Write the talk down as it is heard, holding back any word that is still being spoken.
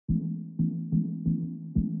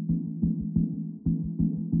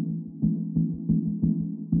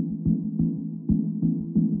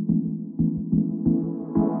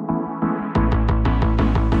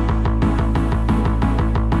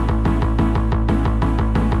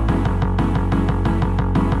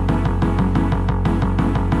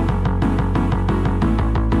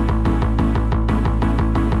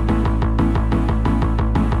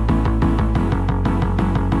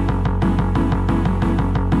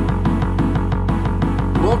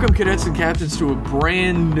Welcome, cadets and captains, to a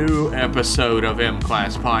brand new episode of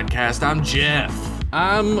M-Class Podcast. I'm Jeff.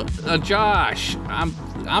 I'm Josh.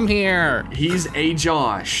 I'm here. He's a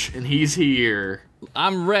Josh, and he's here.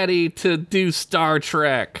 I'm ready to do Star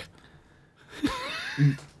Trek.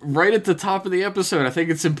 Right at the top of the episode, I think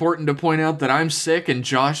it's important to point out that I'm sick and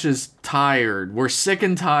Josh is tired. We're sick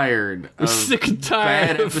and tired of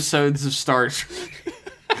bad episodes of Star Trek.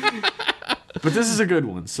 But this is a good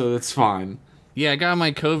one, so that's fine. Yeah, I got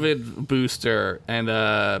my COVID booster, and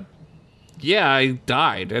I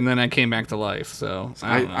died, and then I came back to life, so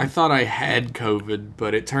I thought I had COVID,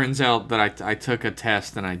 but it turns out that I took a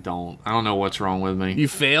test and I don't. I don't know what's wrong with me. You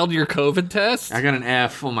failed your COVID test? I got an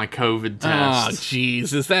F on my COVID test. Oh,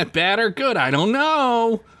 jeez. Is that bad or good? I don't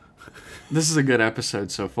know. This is a good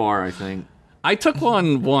episode so far, I think. I took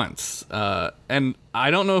one once, and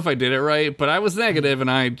I don't know if I did it right, but I was negative, and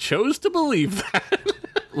I chose to believe that.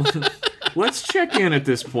 Let's check in at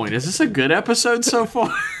this point. Is this a good episode so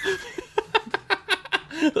far?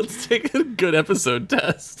 Let's take a good episode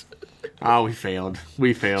test. Oh, we failed.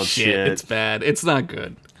 Shit. It's bad. It's not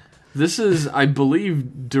good. This is, I believe,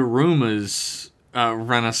 Daruma's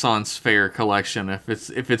Renaissance Fair collection. If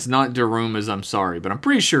it's not Daruma's, I'm sorry, but I'm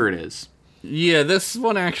pretty sure it is. Yeah, this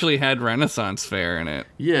one actually had Renaissance Fair in it.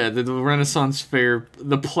 Yeah, the Renaissance Fair,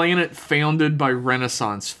 the planet founded by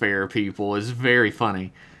Renaissance Fair people, is very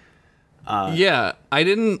funny. Yeah, I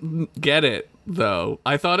didn't get it, though.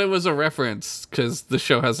 I thought it was a reference, because the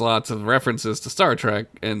show has lots of references to Star Trek,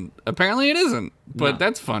 and apparently it isn't. But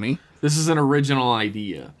that's funny. This is an original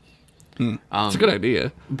idea. It's a good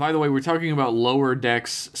idea. By the way, we're talking about Lower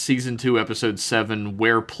Decks Season 2, Episode 7,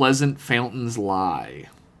 Where Pleasant Fountains Lie.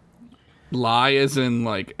 Lie as in,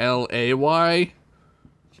 like, L-A-Y?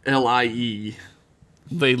 L-I-E.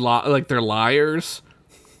 They lie, like they're liars?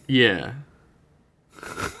 Yeah.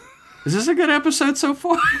 Is this a good episode so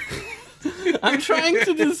far? I'm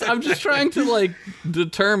just trying to like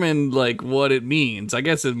determine like what it means. I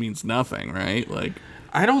guess it means nothing, right? Like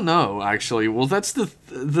I don't know actually. Well, that's the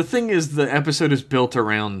thing is the episode is built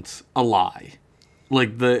around a lie.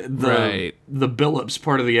 Like the Billups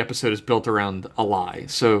part of the episode is built around a lie.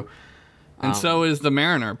 So and so is the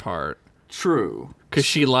Mariner part. True. Cuz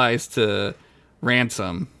she lies to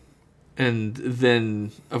Ransom. And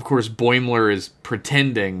then, of course, Boimler is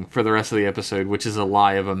pretending for the rest of the episode, which is a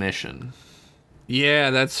lie of omission.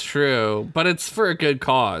 Yeah, that's true. But it's for a good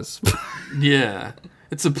cause. Yeah.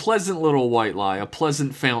 It's a pleasant little white lie. A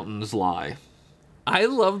pleasant fountains lie. I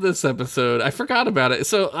love this episode. I forgot about it.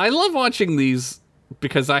 So I love watching these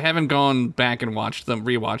because I haven't gone back and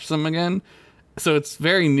rewatched them again. So it's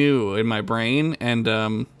very new in my brain. And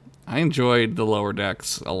I enjoyed the Lower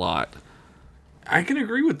Decks a lot. I can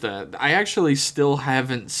agree with that. I actually still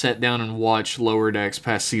haven't sat down and watched Lower Decks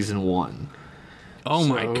past season 1. Oh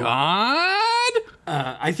my god!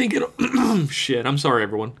 I think it'll... Shit, I'm sorry,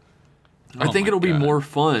 everyone. I think it'll be more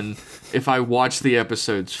fun if I watch the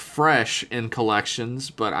episodes fresh in collections,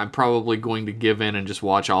 but I'm probably going to give in and just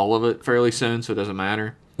watch all of it fairly soon, so it doesn't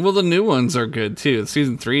matter. Well, the new ones are good, too.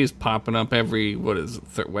 Season 3 is popping up every,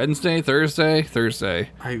 Wednesday? Thursday?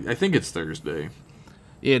 I think it's Thursday.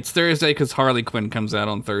 Yeah, it's Thursday because Harley Quinn comes out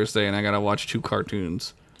on Thursday, and I gotta watch 2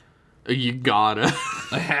 cartoons. You gotta.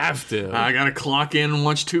 I have to. I gotta clock in and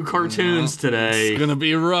watch 2 cartoons today. It's gonna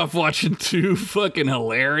be rough watching 2 fucking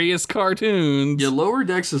hilarious cartoons. Yeah, Lower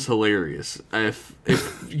Decks is hilarious. If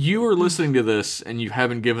you are listening to this and you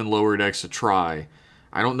haven't given Lower Decks a try,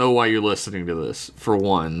 I don't know why you're listening to this, for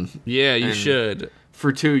one. Yeah, you should.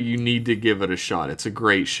 For 2, you need to give it a shot. It's a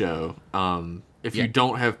great show. If you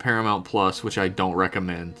don't have Paramount Plus, which I don't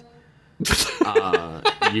recommend,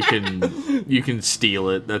 you can steal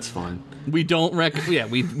it. That's fine. We don't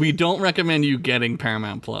we don't recommend you getting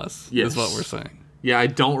Paramount Plus. Yes. Is what we're saying. Yeah, I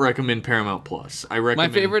don't recommend Paramount Plus. I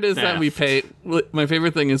recommend My favorite is that we pay. My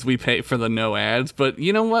favorite thing is we pay for the no ads, but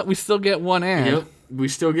you know what? We still get one ad. Yep. We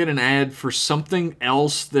still get an ad for something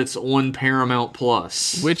else that's on Paramount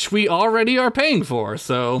Plus, which we already are paying for.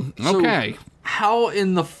 So okay. How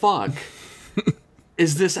in the fuck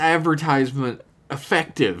is this advertisement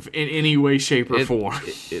effective in any way, shape, or form?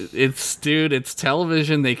 It's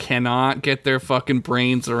television. They cannot get their fucking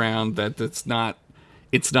brains around that. It's not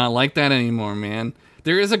like that anymore, man.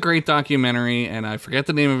 There is a great documentary, and I forget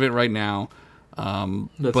the name of it right now.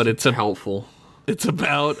 But it's helpful. It's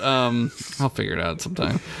about I'll figure it out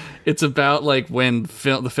sometime. It's about like when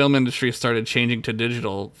the film industry started changing to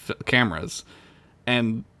digital cameras,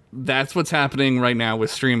 and that's what's happening right now with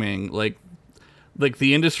streaming. Like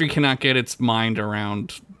the industry cannot get its mind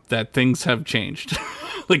around that things have changed.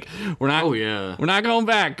 Like we're not going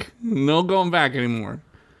back. No going back anymore.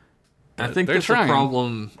 I think that's a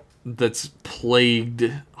problem that's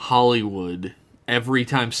plagued Hollywood every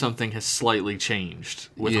time something has slightly changed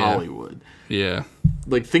with Hollywood. Yeah.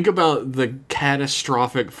 Like, think about the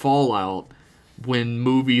catastrophic fallout when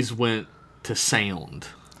movies went to sound.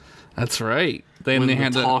 That's right. When the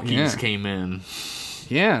talkies came in.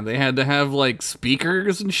 Yeah, they had to have, like,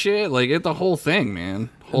 speakers and shit. Like, the whole thing, man.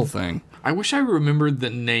 Whole thing. I wish I remembered the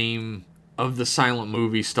name of the silent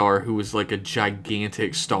movie star who was, like, a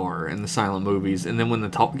gigantic star in the silent movies. And then when the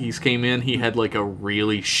talkies came in, he had, like, a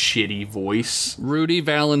really shitty voice. Rudy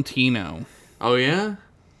Valentino. Oh, yeah?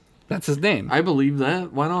 That's his name. I believe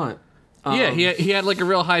that. Why not? Yeah, he had like a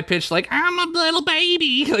real high pitch, like I'm a little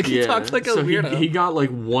baby. Like he talked like a weirdo. He got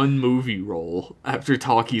like one movie role after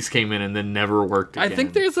talkies came in and then never worked again. I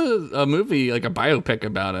think there's a movie, like a biopic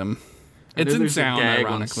about him. It's in sound,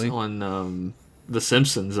 ironically. On The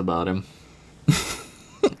Simpsons about him.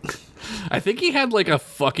 I think he had like a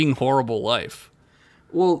fucking horrible life.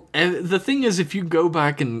 Well, the thing is, if you go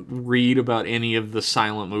back and read about any of the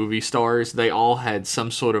silent movie stars, they all had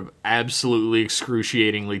some sort of absolutely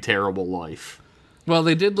excruciatingly terrible life. Well,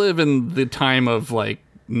 they did live in the time of, like,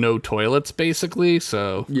 no toilets, basically,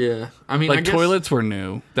 so... Yeah. I mean, like, toilets were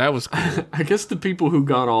new. That was cool. I guess the people who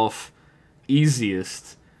got off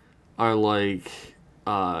easiest are, like,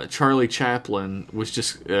 Charlie Chaplin was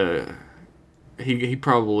just... he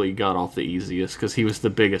probably got off the easiest because he was the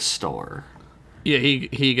biggest star. Yeah,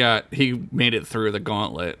 he made it through the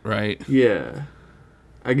gauntlet, right? Yeah.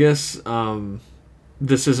 I guess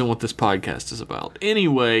this isn't what this podcast is about.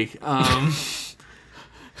 Anyway,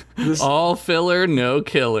 all filler, no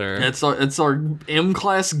killer. It's our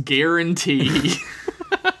M-Class guarantee.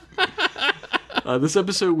 This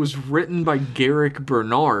episode was written by Garrick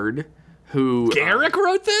Bernard, who... Garrick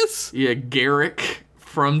wrote this? Yeah, Garrick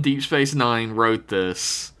from Deep Space Nine wrote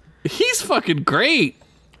this. He's fucking great.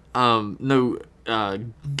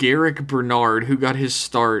 Garrick Bernard, who got his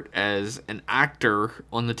start as an actor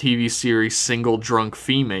on the TV series Single Drunk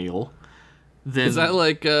Female. Then, is that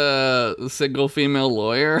like a single female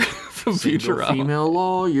lawyer from Futurama? Single female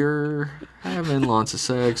lawyer having lots of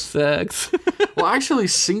sex. Well, actually,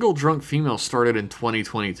 Single Drunk Female started in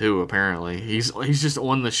 2022. Apparently, he's just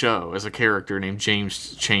on the show as a character named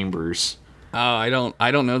James Chambers. Oh, I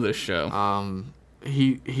don't know this show.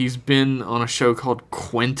 He's been on a show called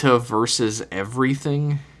Quinta versus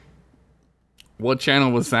Everything. What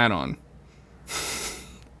channel was that on?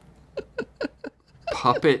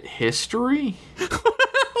 Puppet History?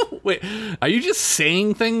 Wait, are you just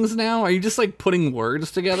saying things now? Are you just like putting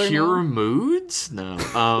words together? Pure Moods?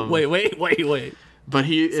 No. Wait. But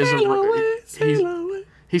he is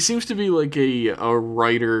he seems to be like a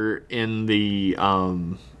writer in the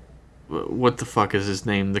what the fuck is his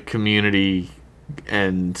name? The Community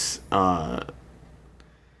and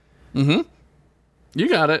you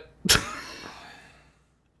got it.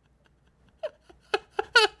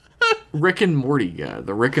 Rick and Morty guy,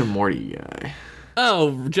 the Rick and Morty guy.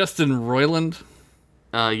 Oh, Justin Roiland.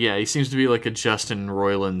 Yeah, he seems to be like a Justin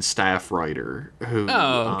Roiland staff writer who.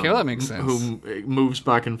 Oh, okay, well, that makes sense. Who moves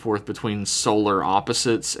back and forth between Solar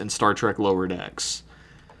Opposites and Star Trek Lower Decks.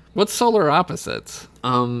 What's Solar Opposites?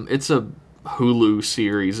 It's a Hulu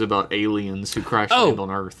series about aliens who crash land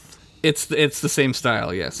on Earth. It's the same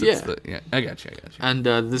style, yes. Yeah, I got you. And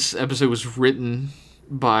this episode was written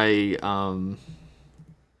by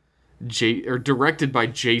directed by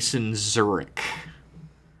Jason Zurich,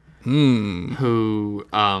 who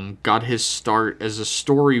got his start as a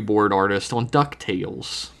storyboard artist on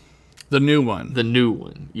DuckTales. The new one. The new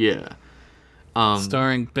one, yeah.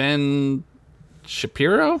 Starring Ben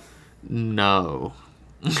Shapiro? No.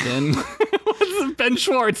 Ben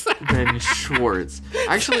Schwartz. Ben Schwartz.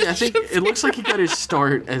 Actually, I think it looks like he got his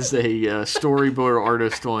start as a storyboard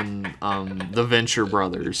artist on the Venture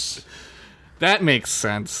Brothers. That makes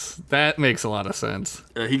sense. That makes a lot of sense.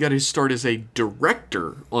 He got his start as a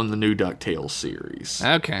director on the new DuckTales series.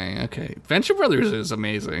 Okay. Venture Brothers is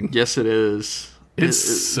amazing. Yes, it is. It's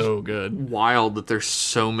so good. Wild that there's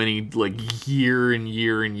so many like year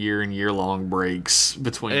long breaks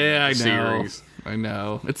between the series. I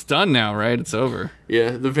know. It's done now, right? It's over.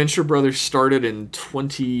 Yeah, the Venture Brothers started in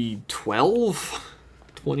 2012.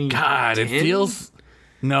 God, it feels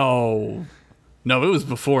No, it was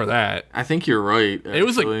before that. I think you're right.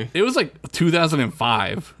 Actually. It was like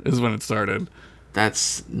 2005 is when it started.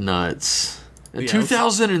 That's nuts.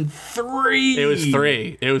 2003. It was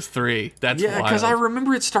three. That's wild. Because I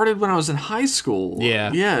remember it started when I was in high school.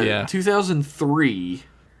 Yeah. 2003.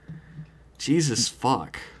 Jesus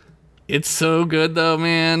fuck. It's so good though,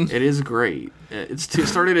 man. It is great. It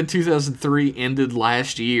started in 2003, ended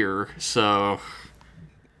last year. So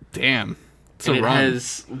Damn. It's and a it run.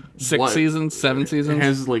 has 6 seasons, 7 seasons. It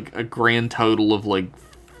has like a grand total of like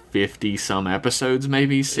 50 some episodes,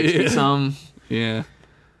 maybe 60 some. Yeah.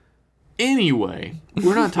 Anyway,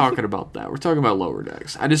 we're not talking about that. We're talking about Lower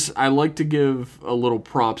Decks. I like to give a little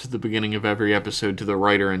props at the beginning of every episode to the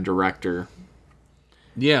writer and director.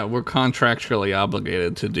 Yeah, we're contractually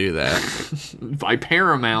obligated to do that. By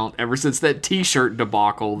Paramount, ever since that T-shirt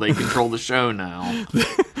debacle, they control the show now.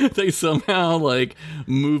 They somehow, like,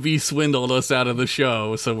 movie swindled us out of the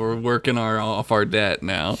show, so we're working off our debt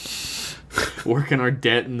now. Working our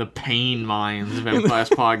debt in the pain mines of M-Class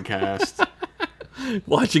Podcast.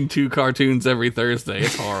 Watching 2 cartoons every Thursday.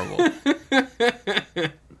 It's horrible.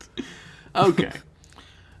 Okay.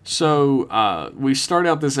 So, we start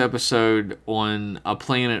out this episode on a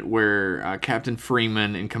planet where Captain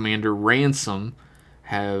Freeman and Commander Ransom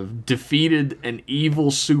have defeated an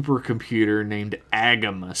evil supercomputer named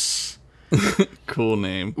Agamus. Cool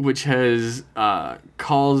name. Which has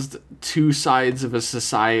caused 2 sides of a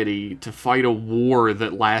society to fight a war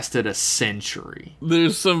that lasted a century.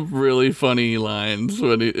 There's some really funny lines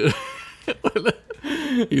when he's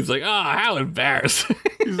like, "Oh, how embarrassing."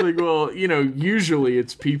 He's like, well, usually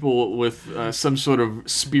it's people with some sort of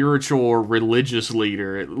spiritual or religious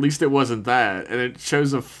leader. At least it wasn't that. And it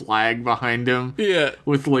shows a flag behind him. Yeah.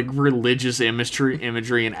 With, like, religious imagery and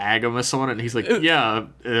Agamus on it. And he's like, yeah,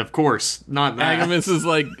 of course, not that. Agamus is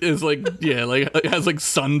like, yeah, like, it has, like,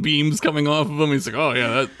 sunbeams coming off of him. He's like, oh,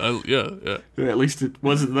 yeah, yeah. At least it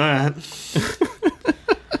wasn't that.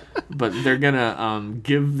 But they're gonna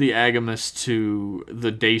give the Agamus to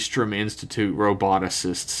the Daystrom Institute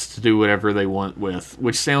roboticists to do whatever they want with,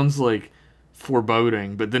 which sounds like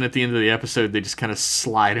foreboding, but then at the end of the episode, they just kind of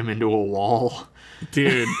slide him into a wall.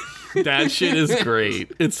 Dude, that shit is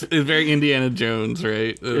great. It's very Indiana Jones,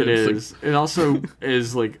 right? It is. It also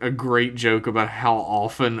is like a great joke about how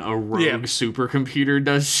often a rogue supercomputer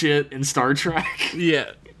does shit in Star Trek. Yeah.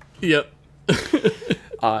 Yep.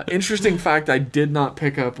 Interesting fact I did not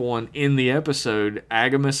pick up on in the episode,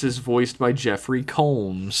 Agamus is voiced by Jeffrey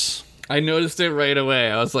Combs. I noticed it right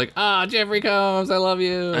away. I was like, Jeffrey Combs, I love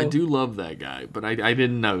you. I do love that guy, but I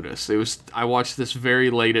didn't notice. I watched this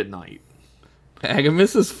very late at night.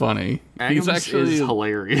 Agamus is funny. Agamus is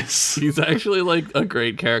hilarious. He's actually like a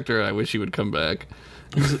great character. I wish he would come back.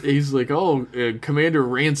 He's like, Commander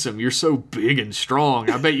Ransom, you're so big and strong.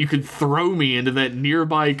 I bet you could throw me into that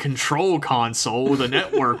nearby control console with a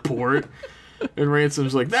network port. And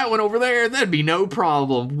Ransom's like, that one over there, that'd be no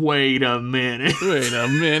problem. Wait a minute.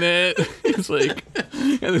 He's like,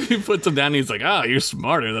 and then he puts him down and he's like, you're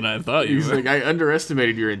smarter than I thought you were. He's like, I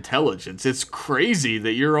underestimated your intelligence. It's crazy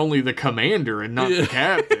that you're only the commander and not the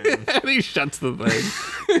captain. And he shuts the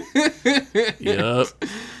thing. Yup.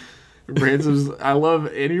 Ransom's, I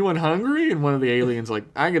love anyone hungry? And one of the aliens like,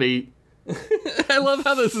 I could eat. I love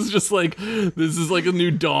how this is like a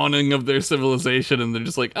new dawning of their civilization, and they're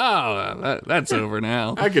just like, that's over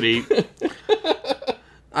now. I could eat.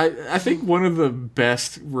 I think one of the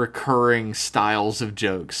best recurring styles of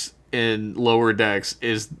jokes in Lower Decks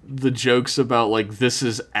is the jokes about, like, this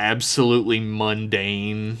is absolutely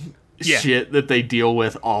mundane shit that they deal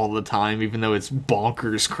with all the time, even though it's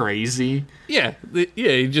bonkers crazy. Yeah,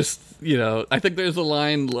 he just, I think there's a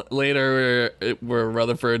line later where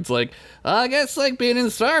Rutherford's like, I guess, like, being in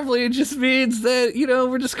Starfleet just means that,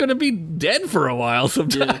 we're just going to be dead for a while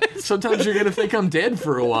sometimes. Yeah. Sometimes you're going to think I'm dead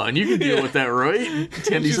for a while, and you can deal with that, right?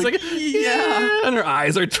 Tandy's like, yeah. And her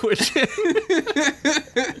eyes are twitching.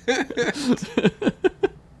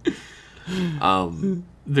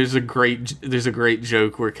 There's a great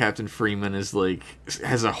joke where Captain Freeman is like,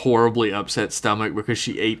 has a horribly upset stomach because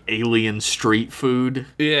she ate alien street food.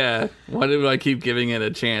 Yeah. Why do I keep giving it a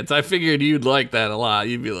chance? I figured you'd like that a lot.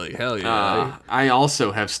 You'd be like, hell yeah. I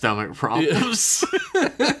also have stomach problems.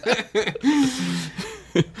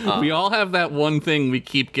 We all have that one thing we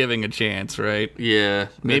keep giving a chance, right? Yeah.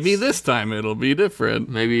 Maybe this time it'll be different.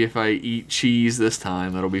 Maybe if I eat cheese this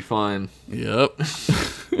time, it'll be fine. Yep.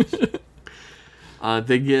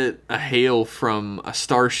 They get a hail from a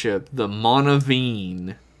starship, the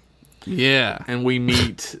Monaveen. Yeah. And we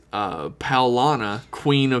meet Paulana,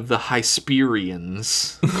 Queen of the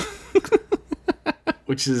Hysperians.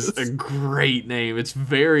 Which is a great name. It's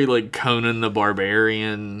very like Conan the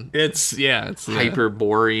Barbarian. It's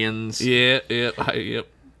Hyperboreans. Yep.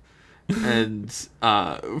 And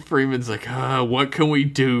Freeman's like, what can we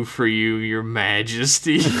do for you, your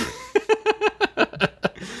majesty?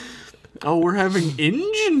 Oh, we're having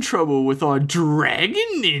engine trouble with our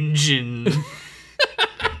dragon engine.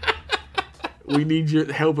 We need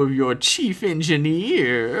your help of your chief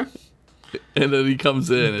engineer. And then he comes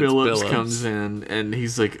in. Billups comes in, and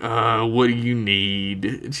he's like, what do you need?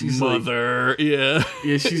 And she's Mother, yeah,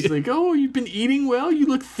 she's like, oh, you've been eating well? You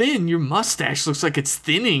look thin. Your mustache looks like it's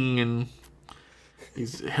thinning. And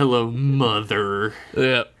he's, hello, Mother.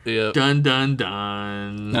 Yep. Dun, dun,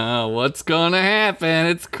 dun. Oh, what's gonna happen?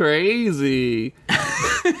 It's crazy.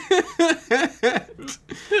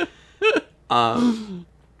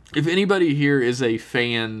 If anybody here is a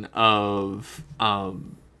fan of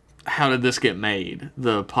How Did This Get Made,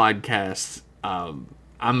 the podcast, I'm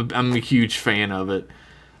a huge fan of it.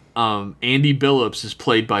 Andy Billups is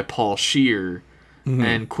played by Paul Scheer,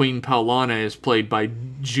 and Queen Paulana is played by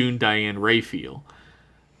June Diane Raphael.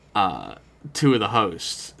 Two of the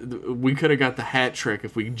hosts. We could have got the hat trick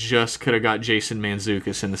if we just could have got Jason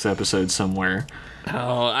Mantzoukas in this episode somewhere.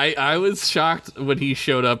 Oh, I was shocked when he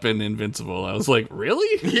showed up in Invincible. I was like,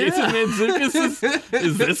 really? Yeah. Jason Mantzoukas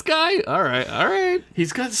is this guy? All right.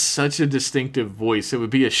 He's got such a distinctive voice. It would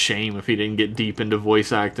be a shame if he didn't get deep into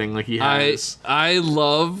voice acting like he has. I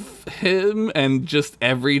love him, and just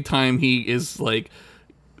every time he is like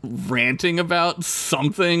ranting about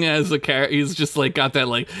something as a character, he's just like got that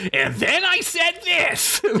like, and then I said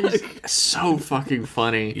this. Like, so fucking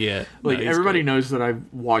funny. Yeah, like everybody knows that I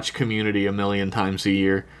watch Community a million times a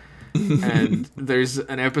year, and there's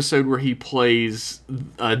an episode where he plays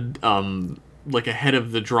like a head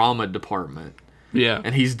of the drama department. Yeah,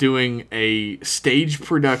 and he's doing a stage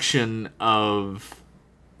production of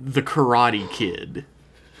The Karate Kid.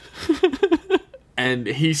 And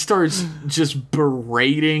he starts just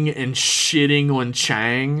berating and shitting on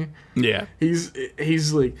Chang. Yeah.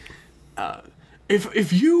 He's like,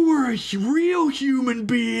 if you were a real human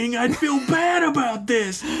being, I'd feel bad about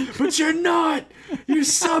this. But you're not. You're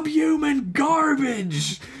subhuman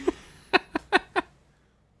garbage.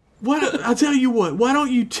 I'll tell you what. Why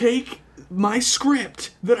don't you take my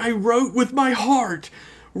script that I wrote with my heart,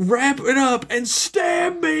 wrap it up, and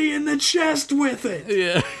stab me in the chest with it.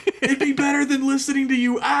 Yeah. It'd be better than listening to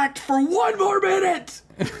you act for one more minute.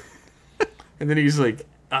 And then he's like,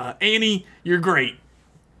 Annie, you're great.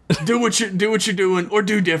 Do what you're doing, or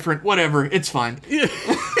do different. Whatever, it's fine.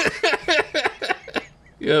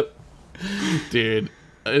 Yep. Dude.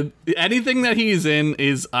 Anything that he's in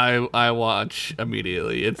is I watch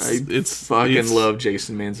immediately. It's love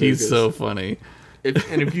Jason Mantzoukas. He's so funny.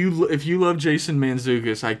 If you love Jason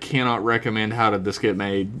Mantzoukas, I cannot recommend How Did This Get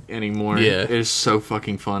Made anymore. Yeah. It is so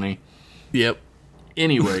fucking funny. Yep.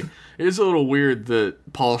 Anyway, it is a little weird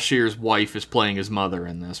that Paul Scheer's wife is playing his mother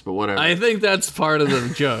in this, but whatever. I think that's part of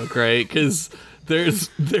the joke, right? Because there's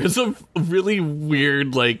a really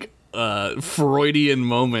weird like Freudian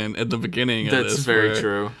moment at the beginning of this. That's very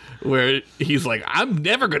true. Where he's like, I'm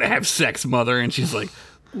never gonna have sex, mother, and she's like,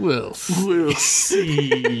 We'll see. We'll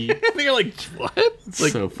see. And you're like, what? It's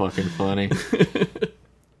like, so fucking funny.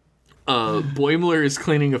 Boimler is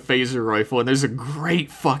cleaning a phaser rifle, and there's a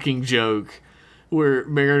great fucking joke where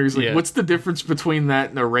Mariner's like, what's the difference between that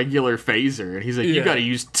and a regular phaser? And he's like, you gotta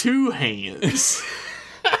use two hands.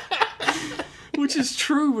 Which is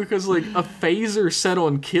true, because like a phaser set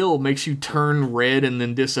on kill makes you turn red and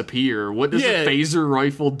then disappear. What does a phaser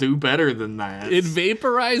rifle do better than that? It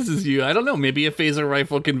vaporizes you. I don't know. Maybe a phaser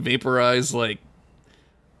rifle can vaporize like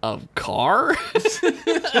a car?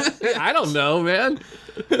 I don't know, man.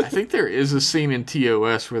 I think there is a scene in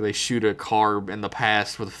TOS where they shoot a car in the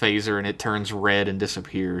past with a phaser and it turns red and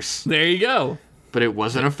disappears. There you go. But it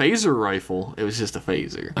wasn't a phaser rifle. It was just a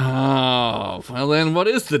phaser. Oh, well then what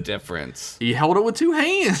is the difference? He held it with two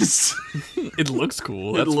hands. It looks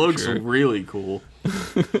cool. It looks really cool.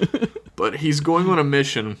 But he's going on a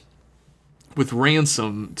mission with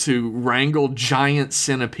Ransom to wrangle giant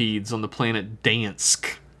centipedes on the planet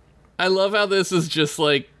Dansk. I love how this is just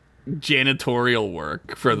like janitorial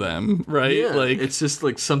work for them, right? Yeah, like it's just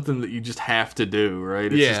like something that you just have to do,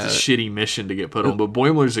 right? It's just a shitty mission to get put on. But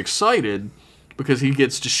Boimler's excited because he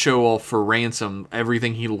gets to show off for Ransom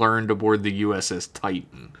everything he learned aboard the USS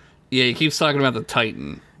Titan. Yeah, he keeps talking about the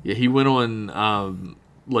Titan. Yeah, he went on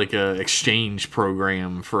like a exchange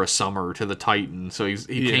program for a summer to the Titan. So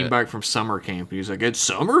he came back from summer camp. He was like, at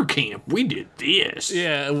summer camp, we did this.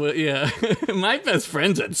 Yeah, well, yeah. My best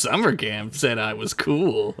friends at summer camp said I was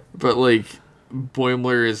cool. But like,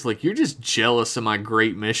 Boimler is like, you're just jealous of my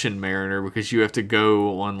great mission, Mariner, because you have to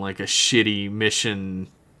go on like a shitty mission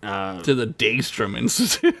to the Daystrom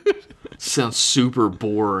Institute. Sounds super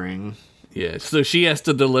boring. Yeah, so she has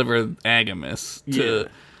to deliver Agamus to.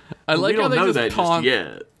 I like how they just taunt. Just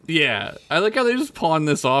yet. Yeah, I like how they just pawn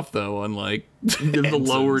this off though on like the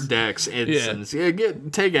lower decks ensigns. Yeah,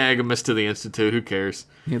 take Agamus to the Institute. Who cares?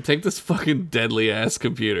 Yeah, take this fucking deadly ass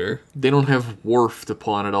computer. They don't have Worf to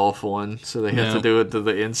pawn it off on, so they have to do it to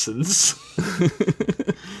the ensigns.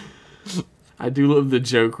 I do love the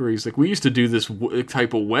joke where he's like, "We used to do this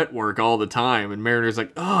type of wet work all the time," and Mariner's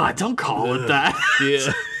like, "Oh, don't call it that."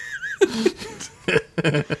 Yeah.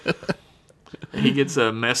 He gets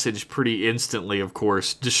a message pretty instantly, of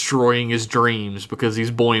course, destroying his dreams because he's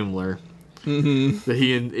Boimler. Mm-hmm. That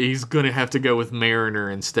he's gonna have to go with Mariner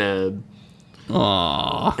instead.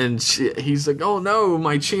 Aww. And he's like, "Oh no,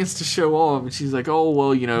 my chance to show off." And she's like, "Oh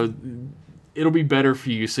well, it'll be better for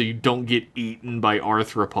you so you don't get eaten by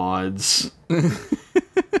arthropods."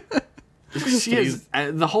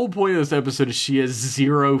 The whole point of this episode is she has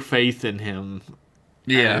zero faith in him.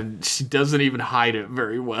 Yeah. And she doesn't even hide it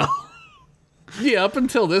very well. Yeah, up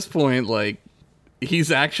until this point, like, he's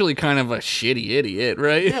actually kind of a shitty idiot,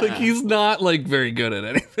 right? Yeah. Like, he's not, like, very good at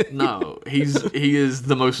anything. No, he is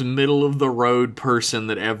the most middle-of-the-road person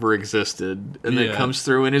that ever existed. And that comes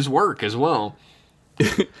through in his work as well.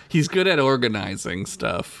 He's good at organizing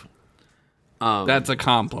stuff. That's a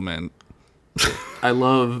compliment.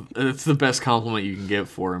 It's the best compliment you can get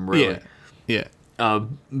for him, really. Yeah.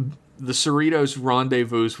 The Cerritos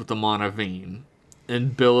rendezvous with the Monaveen.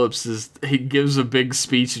 And Billups he gives a big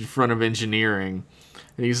speech in front of engineering.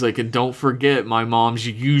 And he's like, "And don't forget my mom's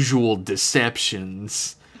usual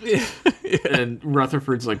deceptions." Yeah. And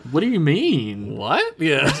Rutherford's like, "What do you mean?" What?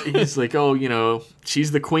 Yeah. He's like, "Oh,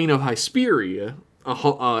 she's the queen of Hesperia,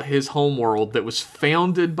 his homeworld that was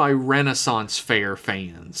founded by Renaissance Fair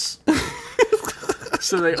fans."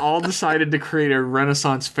 So they all decided to create a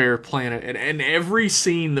Renaissance Fair planet, and every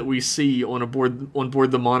scene that we see on board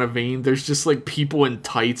the Monaveen, there's just like people in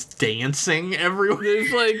tights dancing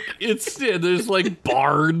everywhere. There's like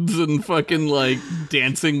bards and fucking like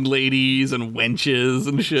dancing ladies and wenches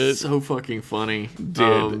and shit. So fucking funny,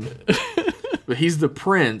 dude. But he's the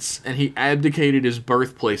prince, and he abdicated his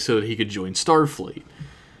birthplace so that he could join Starfleet.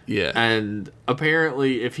 Yeah. And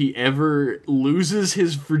apparently, if he ever loses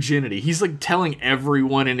his virginity, he's like telling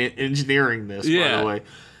everyone in engineering this, by the way.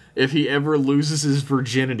 If he ever loses his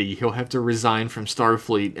virginity, he'll have to resign from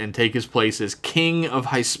Starfleet and take his place as King of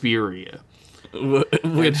Hesperia.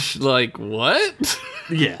 Which, like, what?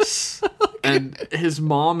 Yes. Okay. And his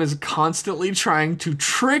mom is constantly trying to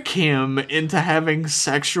trick him into having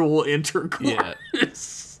sexual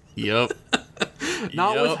intercourse. Yeah. Yep.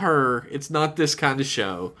 Not with her. It's not this kind of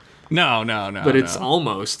show. No. But it's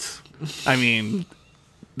almost. I mean,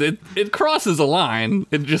 it crosses a line.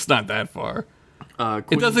 It's just not that far.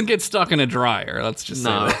 It doesn't get stuck in a dryer. Let's just say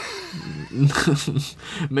that.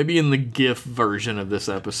 Maybe in the GIF version of this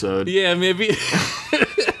episode. Yeah, maybe.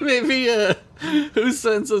 Who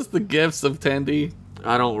sends us the GIFs of Tendi?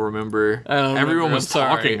 I don't remember. Everyone was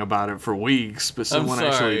talking about it for weeks, but someone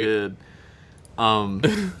actually did.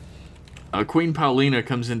 Queen Paulina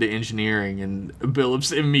comes into engineering, and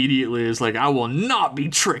Billups immediately is like, "I will not be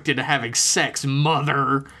tricked into having sex,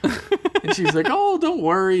 mother." And she's like, "Oh, don't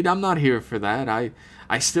worry, I'm not here for that. I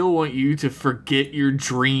still want you to forget your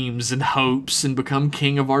dreams and hopes and become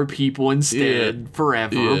king of our people instead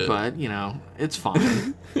forever, but, it's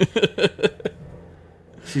fine."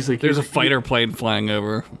 She's like, "There's a fighter plane flying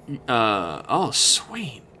over." Oh,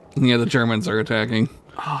 sweet. Yeah, the Germans are attacking.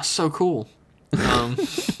 Oh, so cool.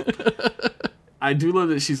 I do love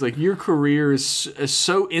that she's like, "Your career is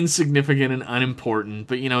so insignificant and unimportant,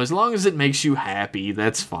 but as long as it makes you happy,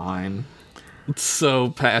 that's fine." It's so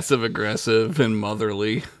passive aggressive and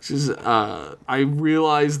motherly. She's I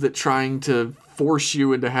realized that trying to force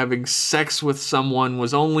you into having sex with someone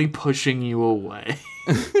was only pushing you away.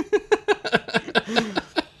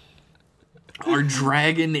 Our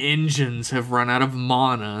dragon engines have run out of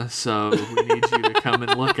mana, so we need you to come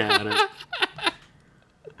and look at it.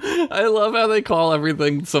 I love how they call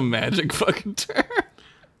everything some magic fucking term.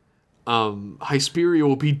 Hesperia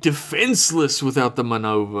will be defenseless without the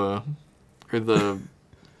Manova. Or the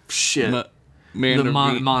shit. The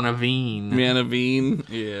Monaveen. Manaveen,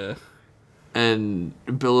 yeah. And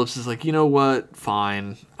Billups is like, "You know what?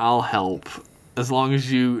 Fine. I'll help. As long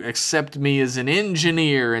as you accept me as an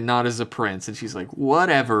engineer and not as a prince." And she's like,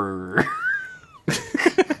 "Whatever."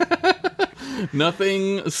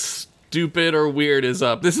 Nothing stupid or weird is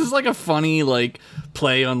up. This is like a funny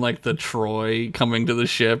play on the Troy coming to the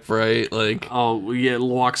ship, right? Oh yeah,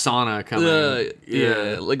 Lwaxana coming.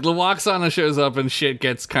 Yeah. Lwaxana shows up and shit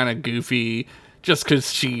gets kind of goofy just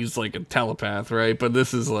because she's a telepath, right? But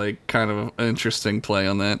this is kind of an interesting play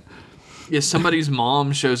on that. Yeah, somebody's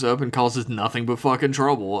mom shows up and causes nothing but fucking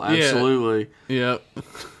trouble. Absolutely. Yeah.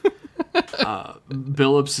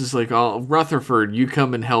 Billups is like, "Oh, Rutherford, you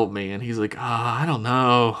come and help me." And he's like, I don't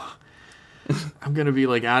know. I'm going to be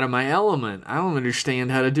like out of my element. I don't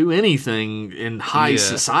understand how to do anything in high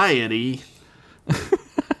society.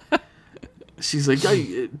 She's like,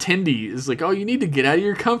 Tendi is like, "Oh, you need to get out of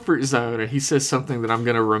your comfort zone." And he says something that I'm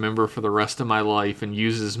going to remember for the rest of my life and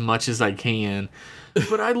use as much as I can.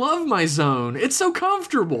 But I love my zone. It's so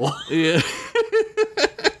comfortable. Yeah.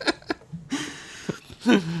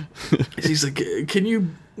 She's like, "Can you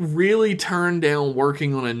really turn down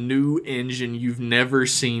working on a new engine you've never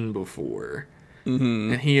seen before?"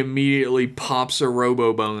 Mm-hmm. And he immediately pops a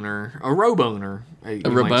roboboner. A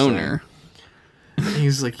roboner.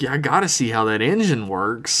 He's like, "Yeah, I gotta see how that engine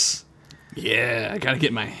works. Yeah, I gotta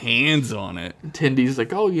get my hands on it." Tendy's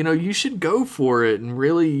like, "Oh, you should go for it, and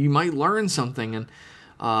really, you might learn something. And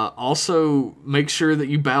also make sure that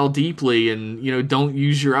you bow deeply, and don't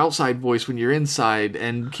use your outside voice when you're inside,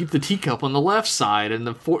 and keep the teacup on the left side and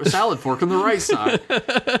the salad fork on the right side."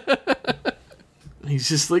 He's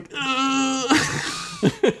just like, ugh.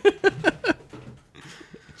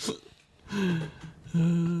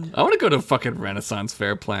 I want to go to fucking Renaissance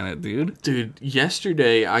Fair Planet, dude. Dude,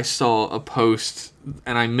 yesterday I saw a post,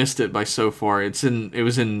 and I missed it by so far. It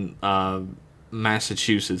was in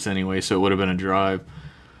Massachusetts anyway, so it would have been a drive.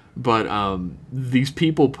 But these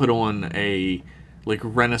people put on a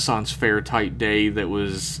Renaissance Fair type day that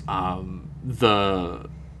was I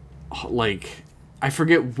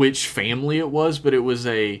forget which family it was, but it was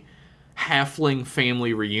a halfling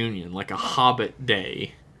family reunion, like a Hobbit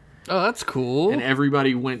day. Oh, that's cool. And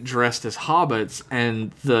everybody went dressed as hobbits,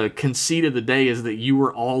 and the conceit of the day is that you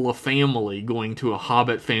were all a family going to a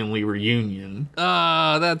Hobbit family reunion.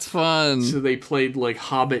 Ah, that's fun. So they played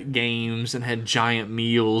Hobbit games and had giant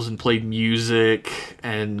meals and played music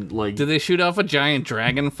and Did they shoot off a giant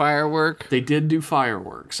dragon firework? They did do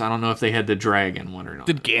fireworks. I don't know if they had the dragon one or not.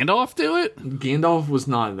 Did Gandalf do it? Gandalf was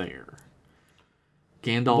not there.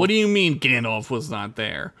 What do you mean Gandalf was not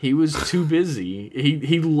there? He was too busy.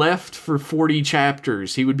 He left for 40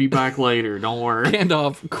 chapters. He would be back later. Don't worry.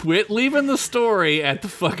 Gandalf, quit leaving the story at the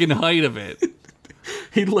fucking height of it.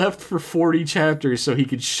 He left for 40 chapters so he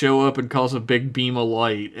could show up and cause a big beam of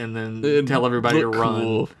light and then tell everybody to run.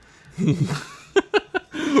 Cool.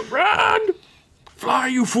 Run! Fly,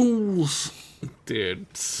 you fools! Dude,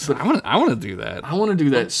 I want to do that. I want to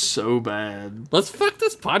do that so bad. Let's fuck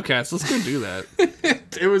this podcast. Let's go do that.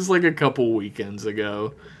 It was a couple weekends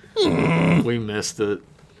ago. We missed it.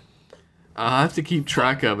 I have to keep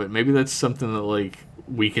track of it. Maybe that's something that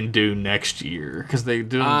we can do next year because they're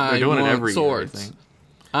doing it every year. I think.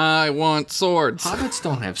 I want swords. Hobbits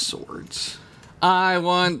don't have swords. I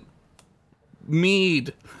want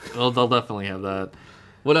mead. Well, they'll definitely have that.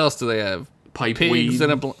 What else do they have? Pipe Pigs weed.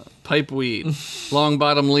 and pipe weed. Long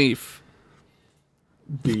bottom leaf.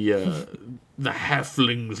 The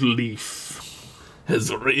halfling's leaf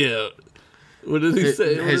has what did he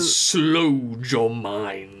say? Has slowed your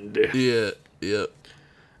mind. Yeah.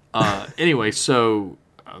 Anyway, so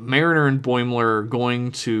Mariner and Boimler are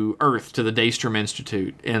going to Earth to the Daystrom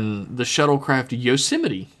Institute in the shuttlecraft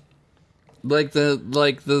Yosemite. Like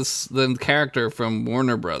the character from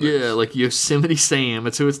Warner Brothers. Yeah, like Yosemite Sam.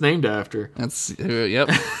 That's who it's named after. That's yep.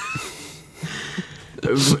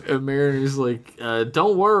 Mariner's like,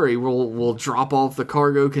 don't worry, we'll drop off the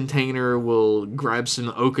cargo container, we'll grab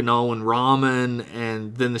some Okinawan ramen,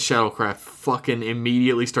 and then the shuttlecraft fucking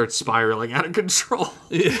immediately starts spiraling out of control.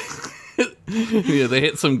 Yeah. Yeah, they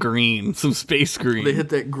hit some space green. They hit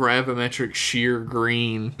that gravimetric sheer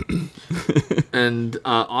green. And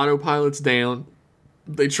autopilot's down.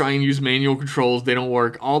 They try and use manual controls. They don't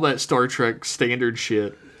work. All that Star Trek standard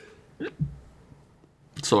shit.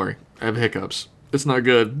 Sorry, I have hiccups. It's not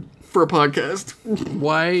good for a podcast.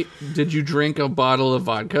 Why did you drink a bottle of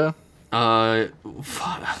vodka? I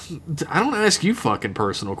don't ask you fucking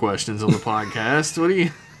personal questions on the podcast. What do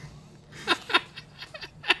you...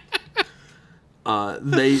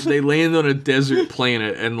 They land on a desert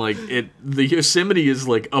planet, and the Yosemite is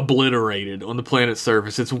obliterated on the planet's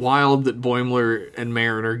surface. It's wild that Boimler and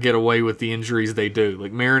Mariner get away with the injuries they do.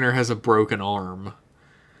 Mariner has a broken arm.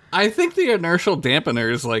 I think the inertial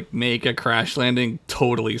dampeners make a crash landing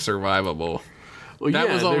totally survivable. Well, that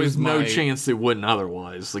was always no chance it wouldn't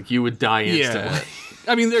otherwise. You would die instantly.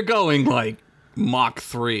 Yeah. I mean, they're going Mach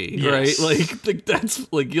 3, yes. Right? That's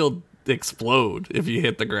you'll explode if you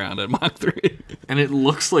hit the ground at Mach 3. And it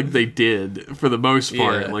looks like they did for the most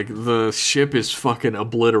part. Yeah. The ship is fucking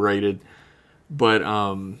obliterated. But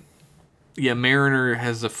Yeah, Mariner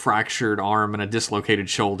has a fractured arm and a dislocated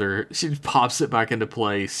shoulder. She pops it back into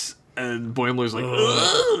place, and Boimler's like,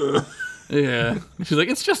 ugh. Yeah. She's like,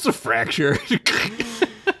 it's just a fracture.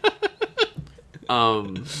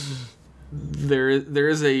 There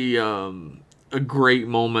is a great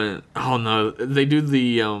moment. Oh no, they do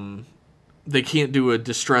the they can't do a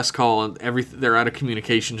distress call, and they're out of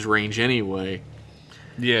communications range anyway.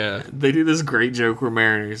 Yeah. They do this great joke where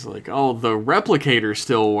Mariner's like, oh, the replicator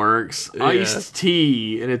still works. Yeah. Iced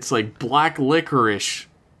tea, and it's like black licorice,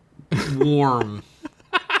 warm.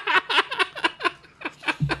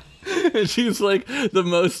 And she's like, the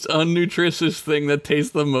most unnutritious thing that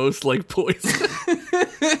tastes the most like poison.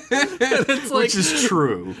 It's like, which is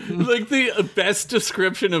true. Like the best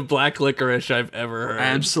description of black licorice I've ever heard.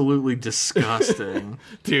 Absolutely disgusting.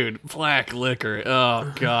 Dude, black licorice.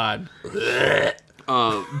 Oh, God.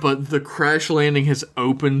 But the crash landing has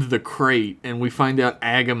opened the crate, and we find out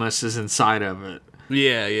Agamus is inside of it.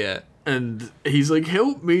 Yeah, yeah. And he's like,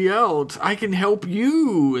 help me out. I can help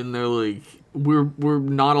you. And they're like, we're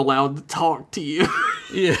not allowed to talk to you.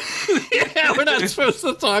 Yeah. Yeah, we're not supposed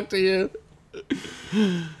to talk to you.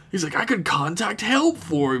 He's like, I could contact help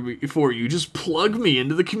for you. Just plug me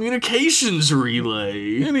into the communications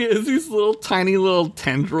relay. And he has these little tiny little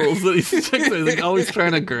tendrils that he's like always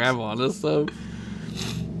trying to grab onto stuff.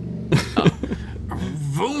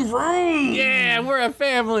 Vroom vroom. Yeah, we're a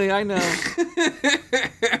family. I know.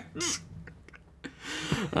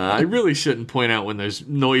 I really shouldn't point out when there's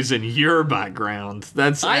noise in your background.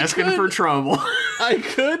 That's asking for trouble. I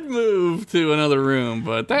could move to another room,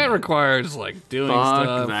 but that requires like doing Fuck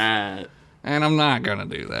stuff. that. And I'm not gonna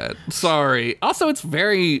do that. Sorry. Also, it's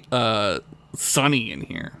very sunny in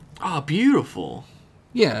here. Oh, beautiful.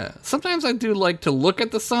 Yeah. Sometimes I do like to look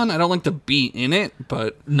at the sun. I don't like to be in it,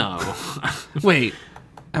 but no. Wait.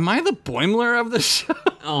 Am I the Boimler of the show?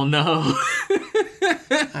 Oh, no.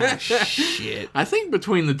 Ah, shit. I think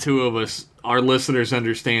between the two of us, our listeners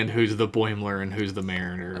understand who's the Boimler and who's the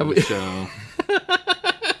Mariner of the show.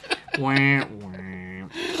 Wah,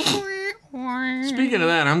 wah. Speaking of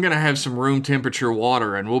that, I'm going to have some room temperature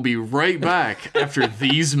water, and we'll be right back after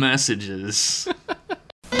these messages.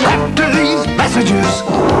 After these messages,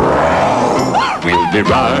 we'll be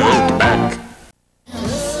right back.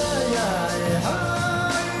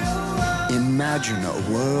 Imagine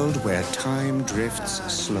a world where time drifts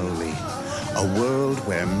slowly. A world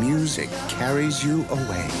where music carries you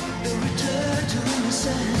away.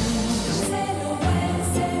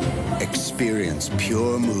 Experience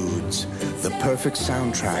Pure Moods, the perfect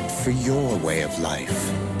soundtrack for your way of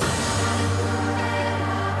life.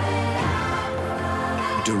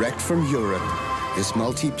 Direct from Europe, this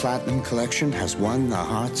multi-platinum collection has won the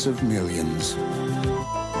hearts of millions.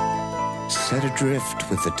 Set adrift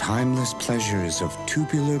with the timeless pleasures of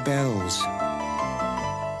Tubular Bells.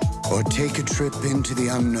 Or take a trip into the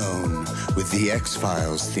unknown with the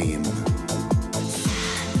X-Files theme.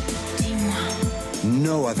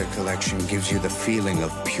 No other collection gives you the feeling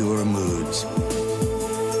of Pure Moods.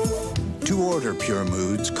 To order Pure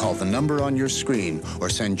Moods, call the number on your screen or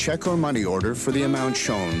send check or money order for the amount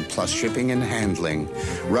shown, plus shipping and handling.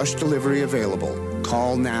 Rush delivery available.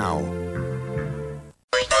 Call now.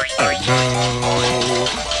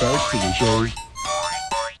 Back to the show.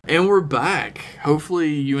 And we're back. Hopefully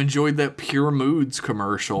you enjoyed that Pure Moods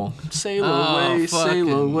commercial. Sail away,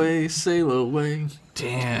 sail away, sail away.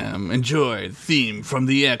 Damn, enjoy theme from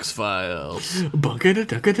the X-Files.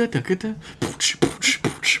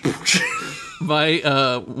 My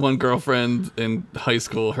one girlfriend in high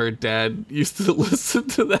school, her dad used to listen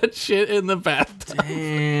to that shit in the bathtub.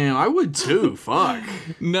 Damn, I would too. Fuck.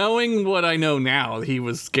 Knowing what I know now, he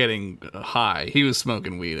was getting high. He was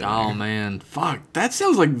smoking weed. Oh man, fuck. That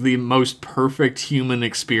sounds like the most perfect human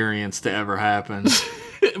experience to ever happen.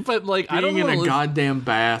 But like, being I don't in know, a goddamn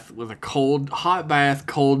bath with a hot bath,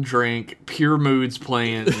 cold drink, Pure Moods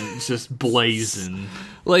playing, just blazing.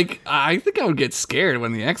 Like, I think I would get scared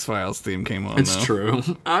when the X-Files theme came on. It's true.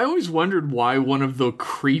 I always wondered why one of the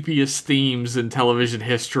creepiest themes in television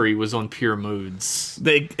history was on Pure Moods.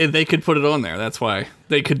 They could put it on there. That's why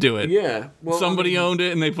they could do it. Yeah, well, somebody owned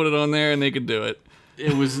it and they put it on there and they could do it.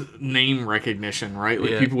 It was name recognition, right?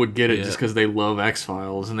 Like people would get it just because they love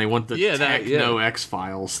X-Files and they want the techno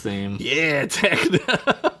X-Files theme. Yeah, techno.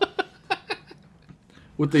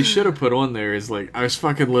 What they should have put on there is like, I was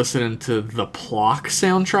fucking listening to the Plock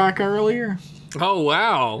soundtrack earlier. Oh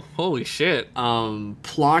wow! Holy shit!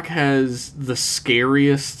 Plock has the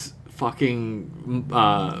scariest fucking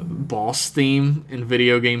boss theme in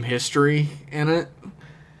video game history in it.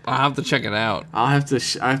 I'll have to check it out. I have to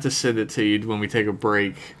send it to you when we take a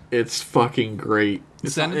break. It's fucking great.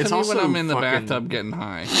 Send it to me when I'm in the bathtub getting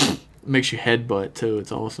high. Makes you headbutt too.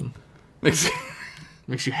 It's awesome. Makes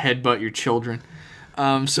you headbutt your children.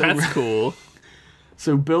 So that's cool.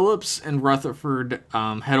 So Billups and Rutherford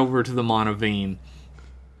head over to the Montevine,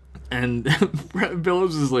 and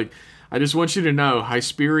Billups is like, "I just want you to know,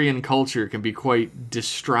 Hysperian culture can be quite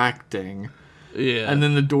distracting." Yeah. And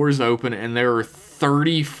then the doors open, and there are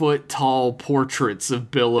 30-foot tall portraits of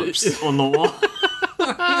Billups on the wall.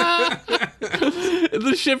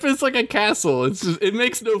 The ship is like a castle. It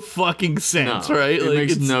makes no fucking sense, right? It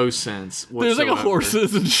makes no sense whatsoever. There's like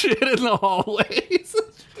horses and shit in the hallways.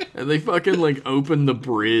 And they fucking like open the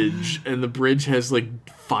bridge, and the bridge has like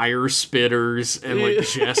fire spitters and like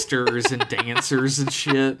jesters and dancers and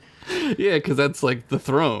shit. Yeah, because that's like the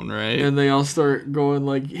throne, right? And they all start going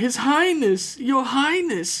like, "His Highness, Your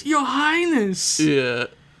Highness, Your Highness." Yeah.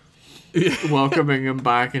 Welcoming him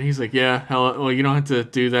back, and he's like, "Yeah, hell, well, you don't have to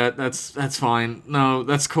do that. That's fine. No,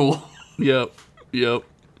 that's cool." Yep.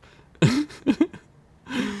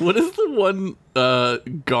 What does the one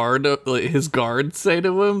guard, like his guard, say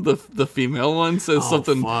to him? The female one says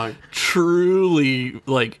something truly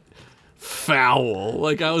like foul.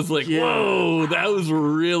 Like I was like, whoa, that was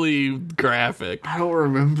really graphic. I don't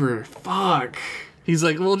remember. Fuck. He's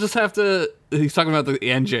like, we'll just have to. He's talking about the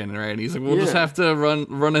engine, right? He's like, we'll just have to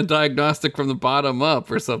run a diagnostic from the bottom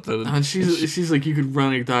up or something. And she's like, you could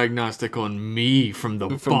run a diagnostic on me from the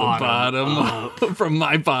bottom up. From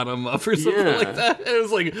my bottom up or something like that. It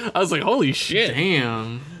was like, I was like, holy shit.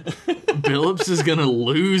 Damn. Billups is gonna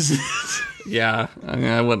lose it. Yeah, I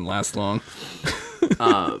mean, I wouldn't last long.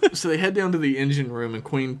 So they head down to the engine room, and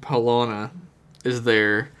Queen Pelona is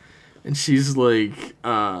there, and she's like,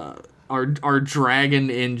 Our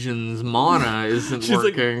dragon engine's mana isn't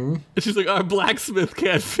working. She's like, our blacksmith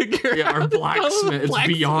can't figure out. Yeah, our blacksmith. It's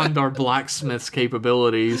beyond our blacksmith's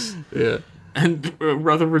capabilities. Yeah. And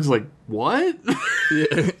Rutherford's like, what?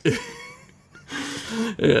 Yeah.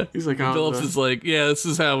 Yeah. He's like, Phillips is like, yeah, this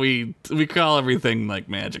is how we call everything like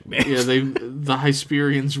magic names. Yeah, the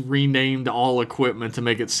Hysperians renamed all equipment to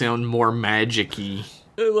make it sound more magic-y.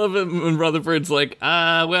 I love it when Rutherford's like,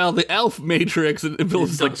 well, the elf matrix, and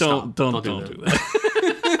Phillips is like, don't do that.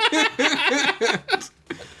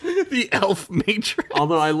 The elf matrix.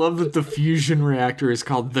 Although I love that the fusion reactor is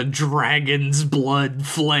called the Dragon's Blood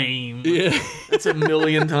Flame. Yeah. It's a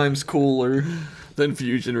million times cooler than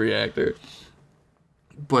fusion reactor.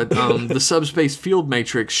 But the subspace field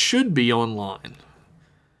matrix should be online.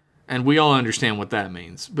 And we all understand what that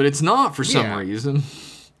means. But it's not for some reason.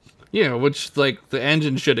 Yeah, which, like, the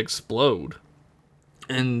engine should explode.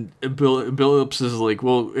 And Billups is like,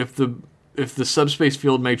 well, if the subspace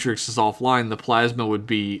field matrix is offline, the plasma would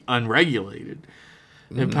be unregulated.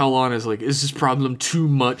 And Pelona is like, is this problem too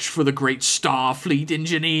much for the great Starfleet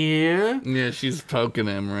engineer? Yeah, she's poking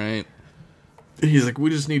him, right? He's like, we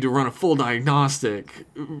just need to run a full diagnostic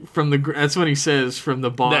from the. That's what he says, from the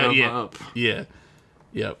bottom up. Yeah.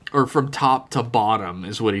 Yep. Or from top to bottom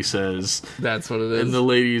is what he says. That's what it is. And the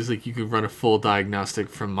lady's like, you could run a full diagnostic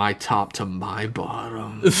from my top to my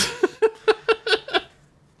bottom.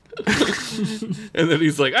 And then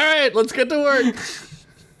he's like, all right, let's get to work.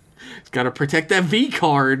 He's got to protect that V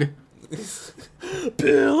card.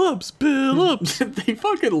 Billups. They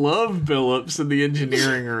fucking love Billups in the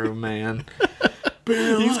engineering room, man.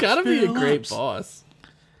 He's got to be a great boss.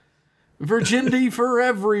 Virginity for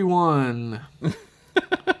everyone.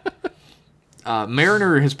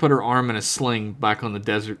 Mariner has put her arm in a sling back on the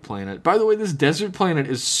desert planet. By the way, this desert planet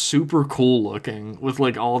is super cool looking, with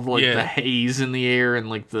like all of like the haze in the air and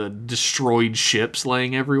like the destroyed ships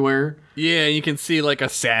laying everywhere. Yeah, you can see like a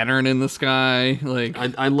Saturn in the sky. Like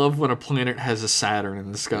I love when a planet has a Saturn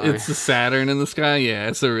in the sky. It's a Saturn in the sky. Yeah,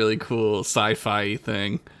 it's a really cool sci-fi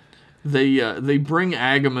thing. They bring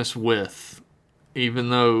Agamus with, even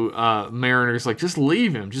though Mariner's like, just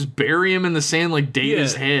leave him, just bury him in the sand like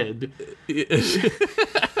Data's head.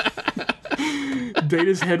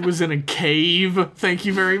 Data's head was in a cave. Thank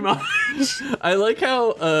you very much. I like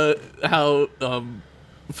how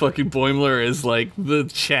fucking Boimler is like the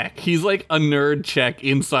Czech. He's like a nerd Czech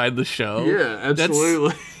inside the show. Yeah,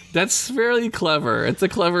 absolutely. That's fairly clever. It's a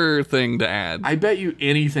clever thing to add. I bet you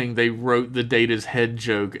anything they wrote the Data's head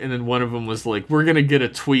joke, and then one of them was like, we're gonna get a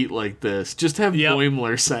tweet like this. Just have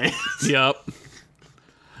Boimler say it. Yep.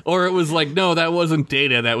 Or it was like, no, that wasn't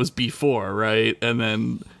Data, that was B4, right? And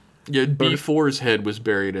then... Yeah, B4's head was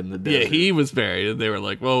buried in the desert. Yeah, he was buried, and they were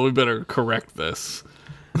like, well, we better correct this.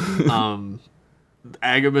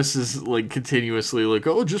 Agabus is like continuously like,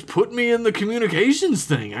 oh, just put me in the communications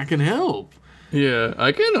thing, I can help. Yeah,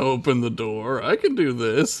 I can open the door. I can do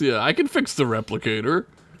this. Yeah, I can fix the replicator.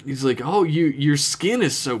 He's like, oh, your skin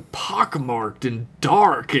is so pockmarked and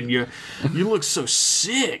dark, and you look so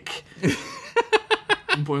sick.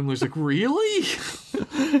 And Boimler's like, really?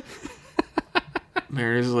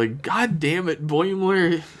 Mariner's like, God damn it,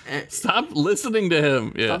 Boimler. Stop listening to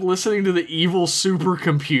him. Yeah. Stop listening to the evil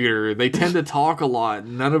supercomputer. They tend to talk a lot.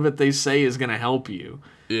 None of it they say is going to help you.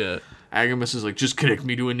 Yeah. Agamas is like, just connect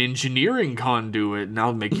me to an engineering conduit, and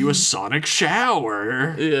I'll make you a sonic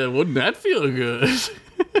shower. Yeah, wouldn't that feel good?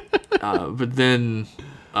 But then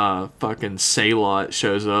fucking Sailot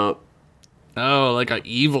shows up. Oh, like an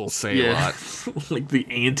evil Sailot. Yeah. Like the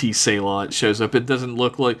anti-Sailot shows up. It doesn't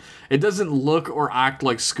look or act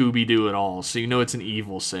like Scooby-Doo at all, so you know it's an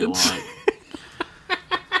evil Sailot.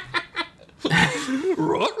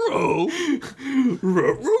 Ruh-roh.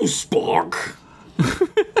 Ruh-roh, Spock.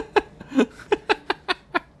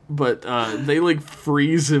 But they like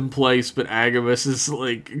freeze in place, but Agamas is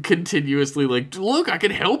like continuously like, look, I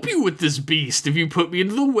can help you with this beast if you put me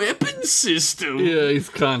into the weapon system. Yeah, he's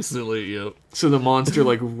constantly, yep. So the monster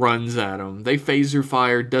like runs at him. They phaser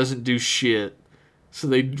fire, doesn't do shit. So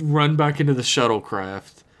they run back into the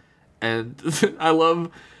shuttlecraft. And I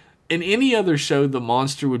love, in any other show, the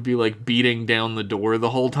monster would be like beating down the door the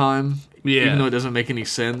whole time. Yeah. Even though it doesn't make any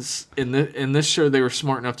sense. In this show, they were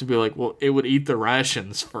smart enough to be like, well, it would eat the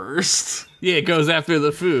rations first. Yeah, it goes after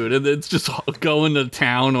the food, and it's just going to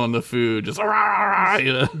town on the food, just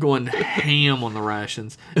going ham on the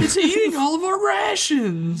rations. It's eating all of our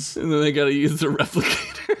rations. And then they gotta use the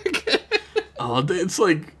replicator again. Oh, it's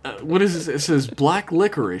like, what is this? It says black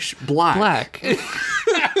licorice. Black.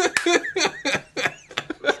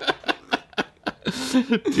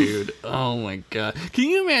 Dude, oh my god. Can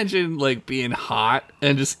you imagine, like, being hot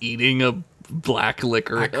and just eating a black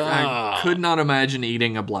licorice? I could not imagine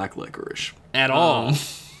eating a black licorice. At all.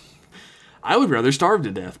 I would rather starve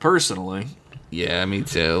to death, personally. Yeah, me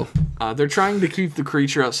too. They're trying to keep the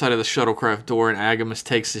creature outside of the shuttlecraft door, and Agamas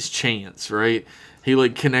takes his chance, right? He,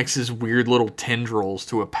 like, connects his weird little tendrils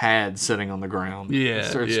to a pad sitting on the ground. Yeah, and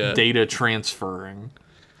starts yeah. data transferring.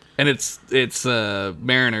 And it's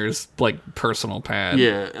Mariner's, like, personal pad.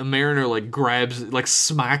 Yeah, a Mariner, like, grabs, like,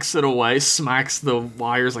 smacks it away, smacks the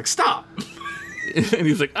wires, like, stop! And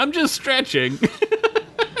he's like, I'm just stretching.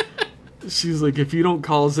 She's like, if you don't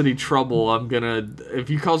cause any trouble,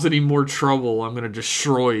 if you cause any more trouble, I'm gonna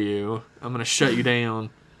destroy you. I'm gonna shut you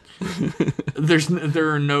down.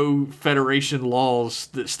 There are no Federation laws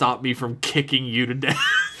that stop me from kicking you to death.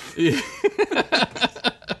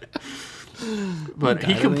 But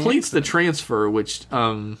he completes the transfer, which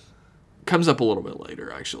comes up a little bit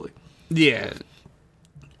later, actually. Yeah.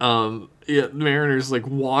 Yeah, Mariner's like,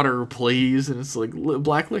 water, please, and it's like,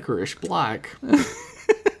 black licorice, black.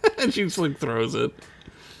 And she just, like, throws it.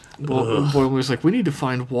 Boimler's like, we need to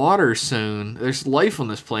find water soon. There's life on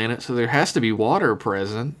this planet, so there has to be water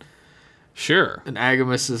present. Sure. And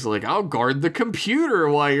Agamas is like, I'll guard the computer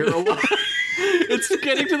while you're away. It's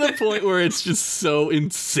getting to the point where it's just so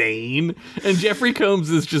insane. And Jeffrey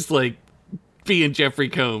Combs is just, like, being Jeffrey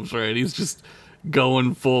Combs, right? He's just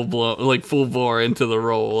going full bore into the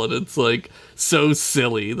role, and it's, like, so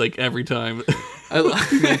silly, like, every time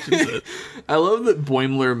he mentions it. I love that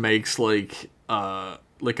Boimler makes, like a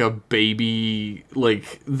baby,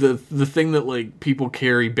 like, the thing that, like, people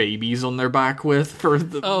carry babies on their back with for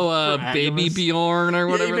Baby Bjorn or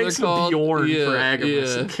whatever he makes they're called. Bjorn for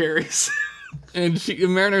Agamas and carries. And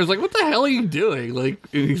Mariner's like, what the hell are you doing? Like,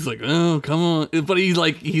 and he's like, oh, come on. But he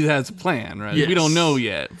has a plan, right? Yes. We don't know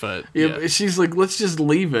yet, but yeah. But she's like, let's just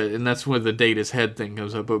leave it. And that's when the Data's head thing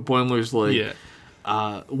comes up. But Boimler's like,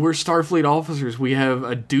 we're Starfleet officers. We have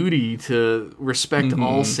a duty to respect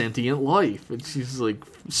all sentient life. And she's like,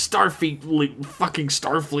 fucking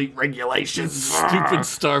Starfleet regulations. Stupid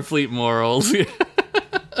Starfleet morals.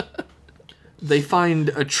 They find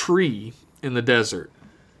a tree in the desert.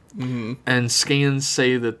 Mm-hmm. And scans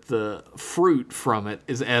say that the fruit from it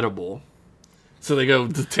is edible. So they go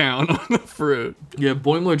to town on the fruit. Yeah,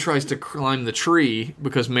 Boimler tries to climb the tree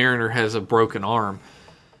because Mariner has a broken arm.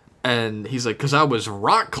 And he's like, because I was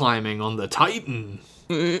rock climbing on the Titan.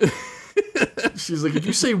 She's like, if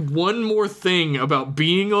you say one more thing about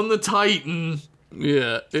being on the Titan...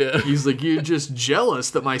 Yeah. He's like, you're just jealous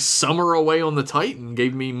that my summer away on the Titan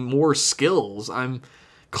gave me more skills. I'm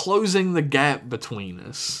closing the gap between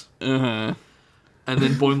us. Uh-huh. And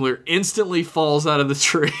then Boimler instantly falls out of the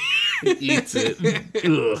tree. Eats it.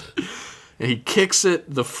 Ugh. And he kicks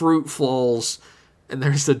it, the fruit falls, and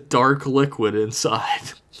there's a dark liquid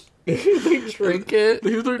inside. They drink it.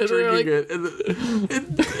 They're drinking it,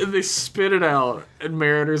 and they spit it out. And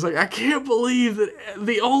Mariner's like, I can't believe that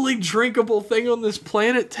the only drinkable thing on this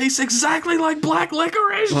planet tastes exactly like black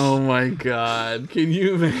licorice. Oh my god! Can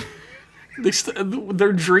you?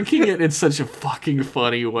 They're drinking it in such a fucking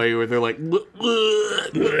funny way where they're like,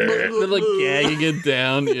 they're like gagging it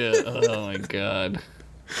down. Yeah. Oh my god.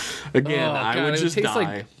 Again, I would just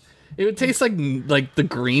die. It would taste like the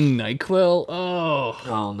green NyQuil.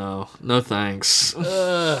 Oh no, no thanks.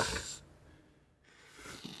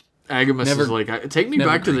 Agamus is like, take me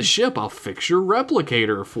back to the ship. I'll fix your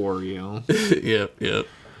replicator for you. Yep.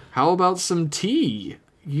 How about some tea?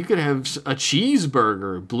 You could have a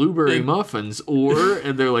cheeseburger, blueberry muffins, or,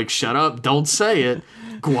 and they're like, shut up, don't say it,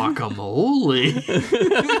 guacamole.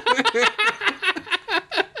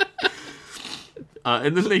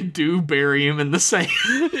 And then they do bury him in the sand.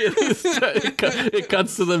 It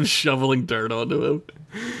cuts to them shoveling dirt onto him.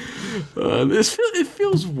 It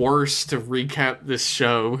feels worse to recap this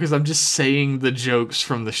show because I'm just saying the jokes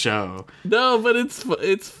from the show. No, but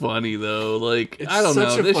it's funny though. Like, I don't know.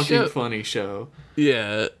 It's such a fucking funny show.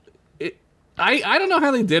 Yeah. I don't know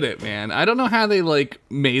how they did it, man. I don't know how they like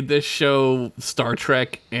made this show Star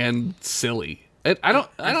Trek and silly. I don't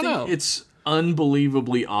know. It's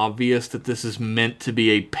unbelievably obvious that this is meant to be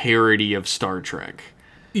a parody of Star Trek.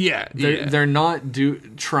 Yeah, they're not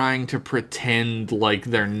trying to pretend like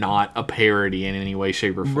they're not a parody in any way,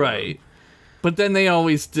 shape, or form. Right. But then they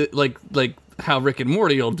always do, like how Rick and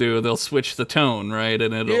Morty will do. They'll switch the tone, right?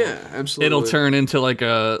 And absolutely. It'll turn into like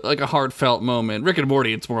a heartfelt moment. Rick and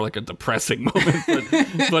Morty, it's more like a depressing moment,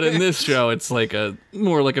 but in this show, it's like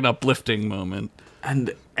more like an uplifting moment.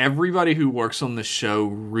 And everybody who works on the show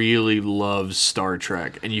really loves Star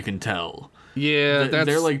Trek, and you can tell. Yeah,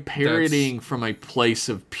 they're like parodying from a place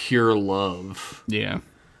of pure love. Yeah,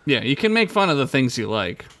 you can make fun of the things you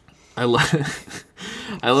like. I love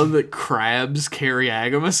that crabs carry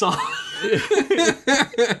Agamus on.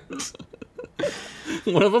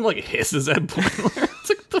 One of them like hisses at Boimler. It's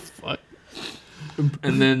like, what the fuck?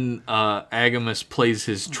 And then Agamus plays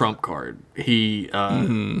his trump card. He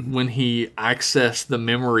when he accessed the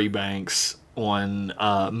memory banks on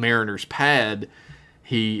Mariner's pad,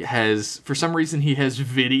 he has, for some reason, he has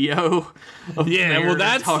video of Mariner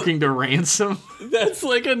that's talking to Ransom. That's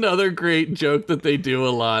like another great joke that they do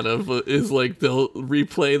a lot of, is like they'll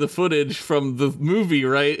replay the footage from the movie,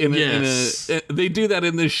 right? They do that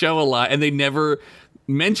in this show a lot, and they never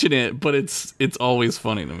mention it, but it's always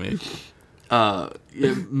funny to me.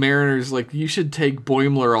 Mariner's like, you should take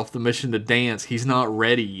Boimler off the mission to dance. He's not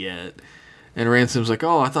ready yet. And Ransom's like,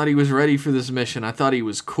 oh, I thought he was ready for this mission. I thought he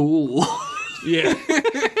was cool. Yeah.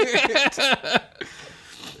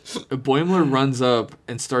 Boimler runs up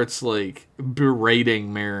and starts like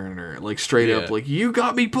berating Mariner, like straight up, like, you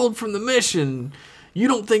got me pulled from the mission. You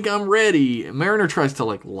don't think I'm ready. And Mariner tries to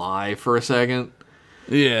like lie for a second.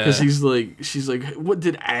 Yeah. Because she's like, what,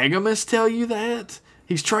 did Agamus tell you that?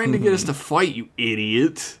 He's trying to get us to fight, you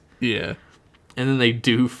idiot. Yeah. And then they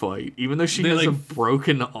do fight, even though she has a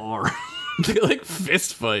broken arm. They like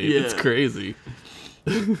fist fight. Yeah. It's crazy.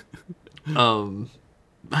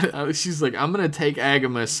 She's like, I'm gonna take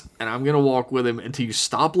Agamus and I'm gonna walk with him until you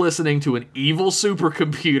stop listening to an evil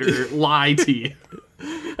supercomputer lie to you.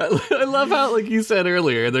 I love how, like you said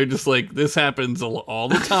earlier, they're just like, this happens all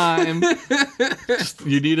the time.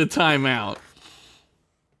 You need a timeout.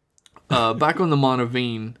 Back on the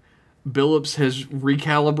Monaveen, Billups has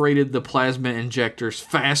recalibrated the plasma injectors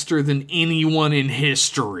faster than anyone in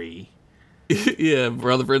history. Yeah,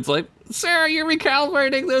 Rutherford's like, Sarah, you're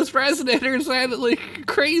recalibrating those resonators at like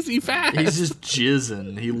crazy fast. He's just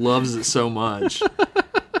jizzing. He loves it so much.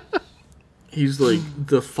 He's like,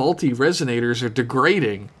 the faulty resonators are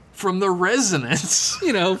degrading from the resonance.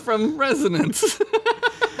 From resonance.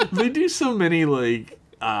 They do so many like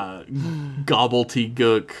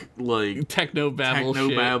gobbledygook, like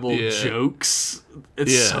technobabble jokes.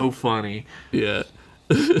 It's so funny. Yeah.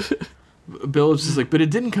 Billups is like, but it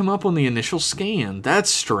didn't come up on the initial scan. That's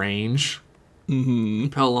strange. Mm-hmm.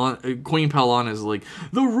 Queen Pallana is like,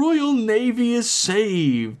 the Royal Navy is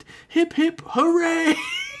saved. Hip hip hooray!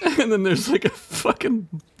 And then there's like a fucking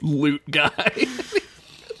loot guy.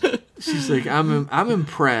 She's like, I'm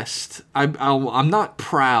impressed. I'm not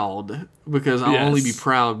proud, because I'll only be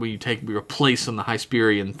proud when you take your place on the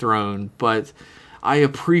Hysperian throne, but I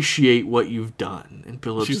appreciate what you've done. And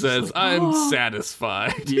Billups says, like, I'm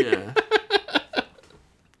satisfied. Yeah.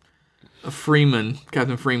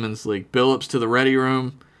 Captain Freeman's like, Billups to the ready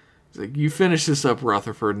room. He's like, you finish this up,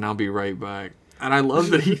 Rutherford, and I'll be right back. And I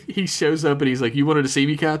love that he shows up and he's like, you wanted to see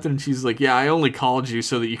me, Captain? And she's like, yeah, I only called you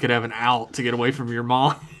so that you could have an out to get away from your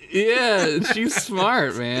mom. Yeah, she's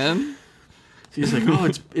smart, man. She's like, oh,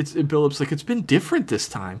 it's Billups like, it's been different this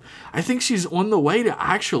time. I think she's on the way to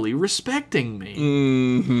actually respecting me.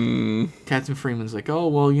 Mm-hmm. Captain Freeman's like, oh,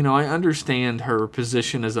 well, you know, I understand her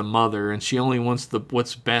position as a mother, and she only wants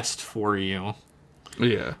what's best for you.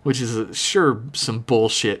 Yeah. Which is, sure, some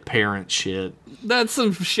bullshit parent shit. That's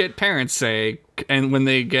some shit parents say, and when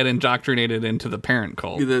they get indoctrinated into the parent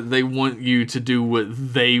cult. They want you to do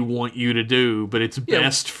what they want you to do, but it's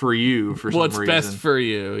best for you for some reason. What's best for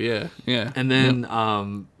you, yeah. And then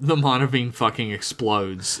the Monovine fucking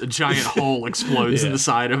explodes. A giant hole explodes in the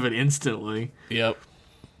side of it instantly. Yep.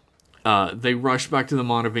 They rush back to the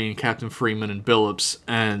Monovine, Captain Freeman and Billups,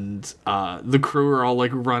 and the crew are all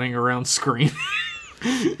like running around screaming.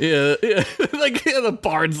 Yeah. Like the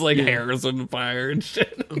bard's like hair's on fire and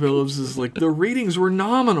shit. Billups is like, the readings were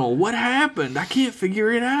nominal. What happened? I can't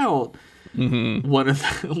figure it out. Mm-hmm.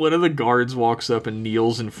 One of the guards walks up and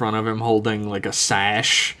kneels in front of him holding like a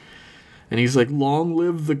sash. And he's like, long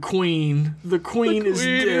live the queen. The queen is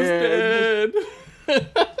dead.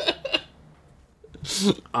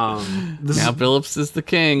 Now Billups is the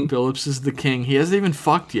king. Billups is the king. He hasn't even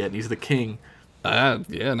fucked yet, and he's the king.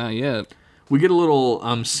 Yeah, not yet. We get a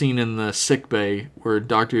little scene in the sickbay where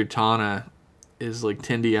Dr. Utana is like,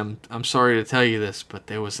 Tendi, I'm sorry to tell you this, but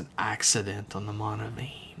there was an accident on the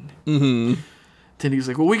Monovine. Mm-hmm. Tendi's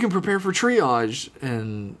like, well, we can prepare for triage.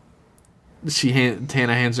 And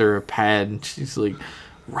Tana hands her a pad, and she's like,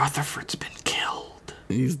 Rutherford's been killed.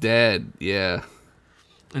 He's dead, yeah.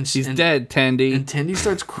 And he's dead, Tendi. And Tendi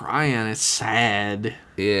starts crying. It's sad.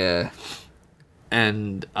 Yeah.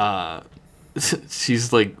 And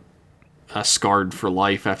she's like, scarred for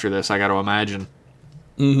life after this, I gotta imagine.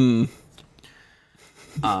 Mm-hmm.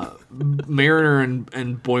 Mariner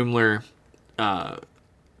and Boimler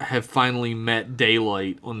have finally met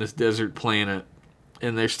daylight on this desert planet,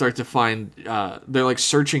 and they start to find they're like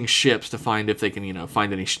searching ships to find if they can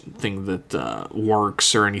find anything that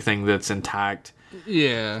works or anything that's intact.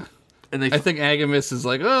 Yeah. And I think Agamis is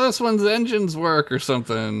like, oh, this one's engines work or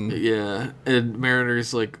something. Yeah. And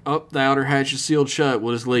Mariner's like, oh, the outer hatch is sealed shut.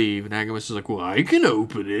 We'll just leave. And Agamis is like, well, I can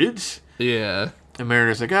open it. Yeah. And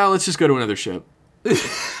Mariner's like, oh, let's just go to another ship.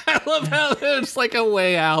 I love how there's like a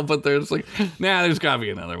way out, but there's like, nah, there's gotta be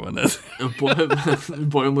another one.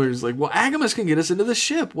 Boimler's like, well, Agamis can get us into the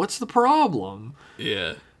ship. What's the problem?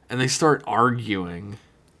 Yeah. And they start arguing.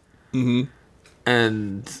 Mm-hmm.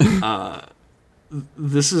 And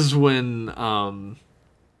this is when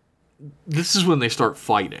they start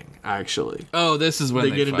fighting, actually. Oh, this is when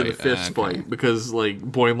they get into the fist fight because like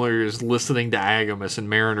Boimler is listening to Agamis and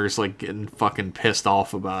Mariner's like getting fucking pissed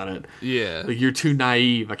off about it. Yeah. Like, you're too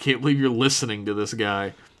naive. I can't believe you're listening to this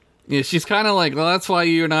guy. Yeah, she's kind of like, well, that's why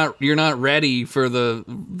you're not ready for the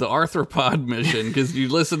arthropod mission because you're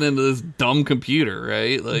listening to this dumb computer,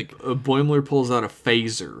 right? Like, Boimler pulls out a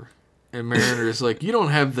phaser. And Mariner's like, you don't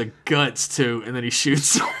have the guts to, and then he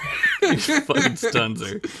shoots her. He fucking stuns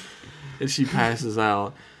her. And she passes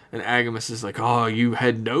out. And Agamis is like, oh, you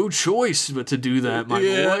had no choice but to do that, my boy.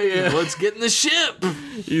 Yeah. Let's get in the ship.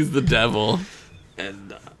 He's the devil.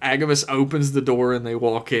 And Agamis opens the door and they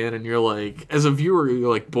walk in, and you're like, as a viewer,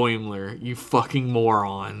 you're like, Boimler, you fucking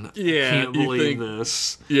moron. Yeah. I can't believe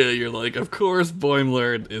this. Yeah, you're like, of course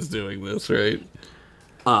Boimler is doing this, right?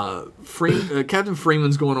 Captain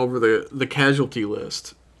Freeman's going over the casualty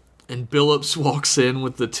list, and Billups walks in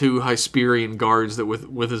with the two Hysperian guards that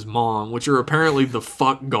with his mom, which are apparently the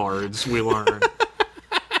fuck guards, we learn.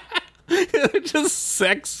 They're just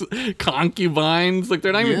sex concubines, like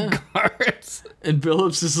they're not even guards. And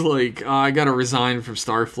Billups is like, I gotta resign from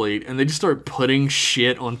Starfleet, and they just start putting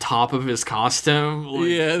shit on top of his costume,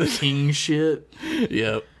 like king shit.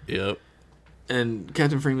 Yep. And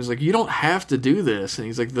Captain Freeman's like, you don't have to do this. And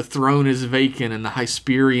he's like, the throne is vacant and the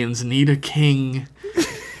Hysperians need a king.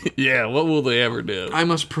 Yeah, what will they ever do? I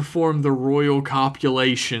must perform the royal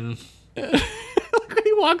copulation.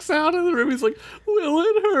 He walks out of the room, he's like, will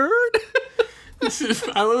it hurt?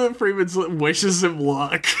 I love that Freeman wishes him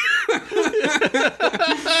luck.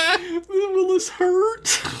 Will this hurt?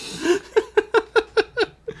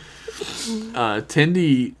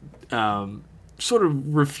 Tendi sort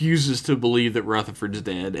of refuses to believe that Rutherford's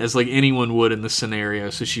dead, as like anyone would in this scenario,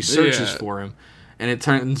 so she searches for him, and it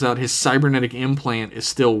turns out his cybernetic implant is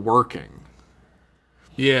still working.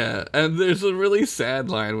 Yeah, and there's a really sad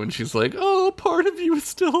line when she's like, oh, part of you is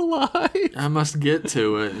still alive. I must get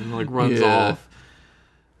to it, and like runs off.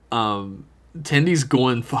 Tendi's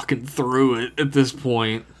going fucking through it at this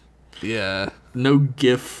point. Yeah. No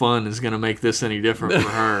GIF fun is gonna make this any different for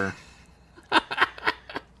her.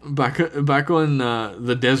 Back on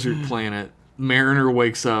the desert planet, Mariner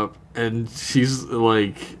wakes up and she's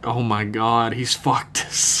like, "Oh my god, he's fucked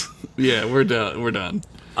us." Yeah, we're done.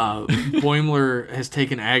 Boimler has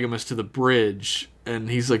taken Agamas to the bridge, and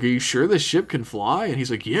he's like, "Are you sure this ship can fly?" And he's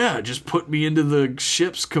like, "Yeah, just put me into the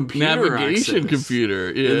ship's computer Navigation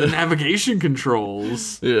computer. Yeah. the navigation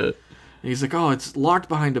controls." Yeah. And he's like, "Oh, it's locked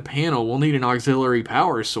behind a panel. We'll need an auxiliary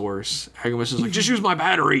power source." Agamas is like, "Just use my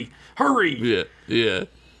battery. Hurry!" Yeah. Yeah.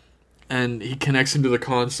 And he connects into the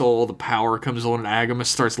console. The power comes on, and Agamas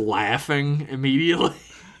starts laughing immediately.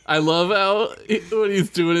 I love how when he's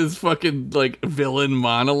doing his fucking like villain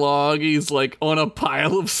monologue, he's like on a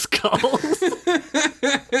pile of skulls.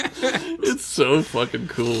 It's so fucking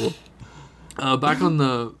cool. Back on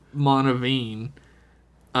the Monaveen,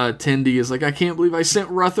 Tendi is like, "I can't believe I sent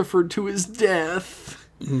Rutherford to his death."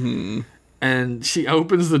 Mm-hmm. And she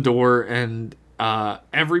opens the door, and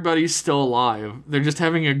everybody's still alive. They're just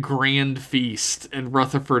having a grand feast, and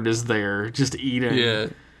Rutherford is there just eating. Yeah.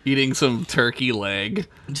 Eating some turkey leg.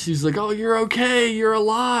 She's like, "Oh, you're okay, you're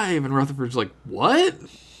alive." And Rutherford's like, "What?"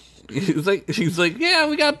 She's like, "Yeah,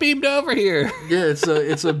 we got beamed over here." Yeah,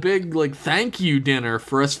 it's a big like thank you dinner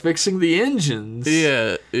for us fixing the engines.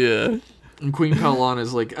 Yeah, yeah. And Queen Pallana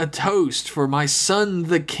is like, "A toast for my son,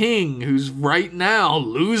 the king, who's right now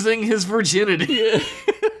losing his virginity." Yeah.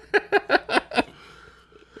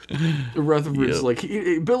 Rutherford's like,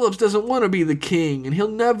 "Billups doesn't want to be the king, and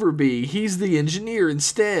he'll never be. He's the engineer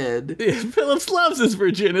instead." Yeah, Phillips loves his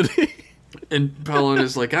virginity. And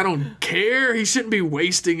Pallana's like, "I don't care. He shouldn't be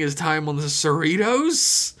wasting his time on the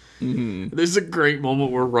Cerritos." Mm-hmm. There's a great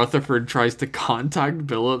moment where Rutherford tries to contact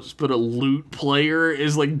Billups, but a lute player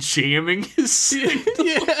is like jamming his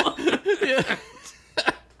signal. Yeah.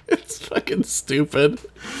 It's fucking stupid.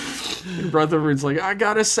 And Rutherford's like, "I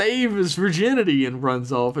gotta save his virginity," and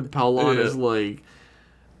runs off. And Pallana's like,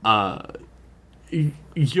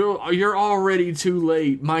 You're already too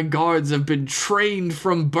late. My guards have been trained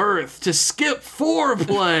from birth to skip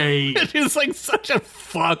foreplay." It is like such a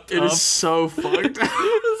fucked up. It is so fucked up.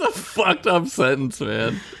 It's a fucked up sentence,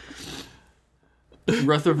 man.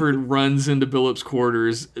 Rutherford runs into Billups'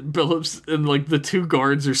 quarters. Billups and like the two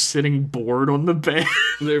guards are sitting bored on the bed.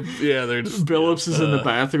 They're just Billups is in the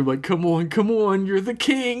bathroom like, come on, you're the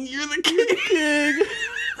king, you're the king.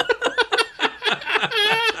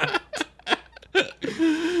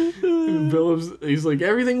 Billups, he's like,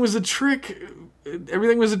 everything was a trick,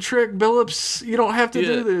 Billups, you don't have to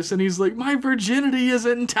do this. And he's like, my virginity is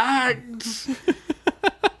intact.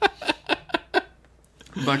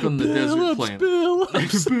 Back on the desert planet.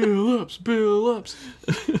 Billups.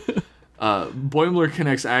 Boimler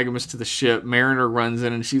connects Agamas to the ship. Mariner runs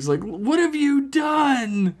in and she's like, "What have you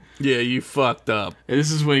done?" Yeah, you fucked up. And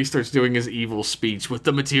this is when he starts doing his evil speech. "With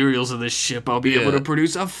the materials of this ship, I'll be able to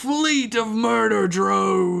produce a fleet of murder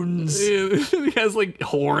drones." Yeah, he has like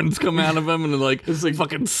horns come out of him and like it's like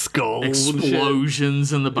fucking skulls,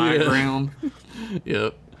 explosions in the background.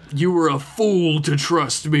 Yep. "You were a fool to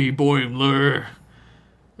trust me, Boimler."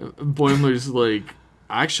 Boimler's like,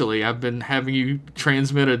 "Actually, I've been having you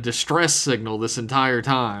transmit a distress signal this entire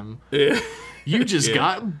time. Yeah. You just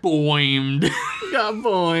got boimed." Got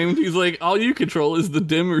boimed. He's like, all you control is the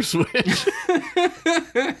dimmer switch.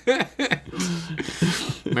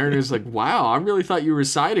 Mariner's like, "Wow, I really thought you were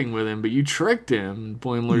siding with him, but you tricked him."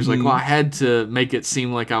 Boimler's like, "Well, I had to make it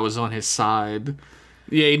seem like I was on his side."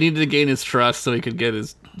 Yeah, he needed to gain his trust so he could get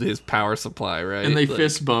his power supply, right? And they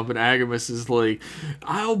fist bump, and Agamas is like,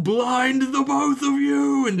 "I'll blind the both of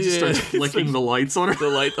you," and just starts flicking the lights on her. The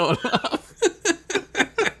light on off.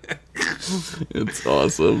 It's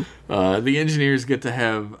awesome. The engineers get to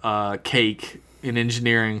have cake in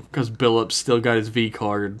engineering because Billups still got his V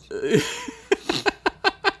card.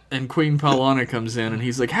 And Queen Pallana comes in, and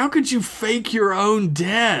he's like, "How could you fake your own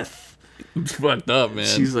death?" It's fucked up, man.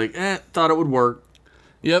 She's like, thought it would work.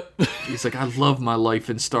 Yep. He's like, "I love my life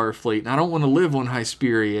in Starfleet, and I don't want to live on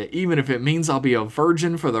Hesperia, even if it means I'll be a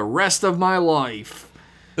virgin for the rest of my life."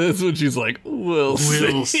 That's what she's like, we'll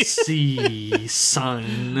see,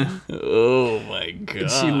 son. Oh my god.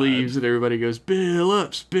 And she leaves, and everybody goes,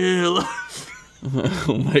 Billups.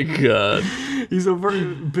 Oh my god. He's a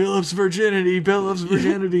Billups' virginity.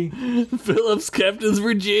 Billups kept his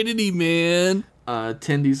virginity, man.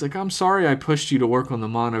 Tendi's like, "I'm sorry I pushed you to work on the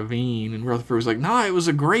Monaveen." And Rutherford was like, "Nah, it was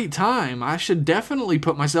a great time. I should definitely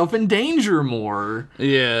put myself in danger more."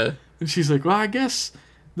 Yeah. And she's like, "Well, I guess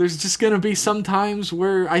there's just gonna be some times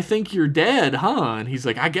where I think you're dead, huh?" And he's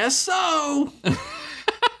like, "I guess so."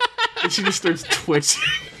 And she just starts twitching.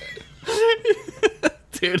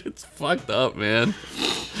 Dude, it's fucked up, man.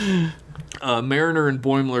 Mariner and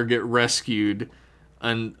Boimler get rescued,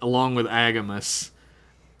 and along with Agamas.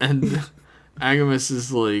 And Agamas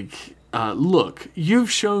is like, look,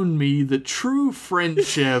 you've shown me that true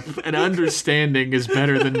friendship and understanding is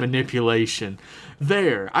better than manipulation.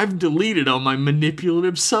 There, I've deleted all my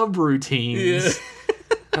manipulative subroutines. Yeah.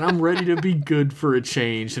 And I'm ready to be good for a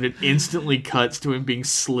change. And it instantly cuts to him being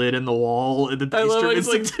slid in the wall at the Eastern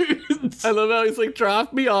Institute. I love how he's like,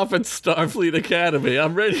 drop me off at Starfleet Academy.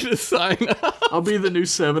 I'm ready to sign up. I'll be the new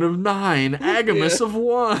 7 of 9, Agamas of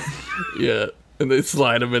 1. Yeah. And they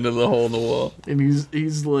slide him into the hole in the wall. And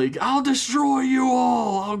he's like, I'll destroy you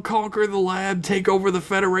all. I'll conquer the lab, take over the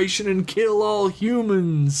Federation, and kill all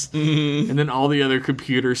humans. Mm-hmm. And then all the other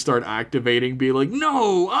computers start activating, be like,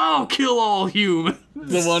 no, I'll kill all humans.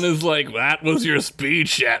 The one is like, that was your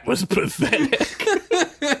speech. That was pathetic.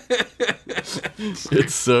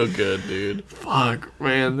 It's so good, dude. Fuck,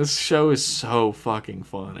 man, this show is so fucking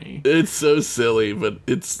funny. It's so silly, but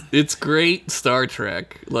it's great Star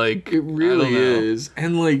Trek. Like, it really is.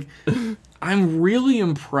 And like, I'm really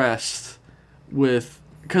impressed with,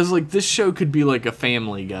 because like this show could be like a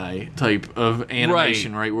Family Guy type of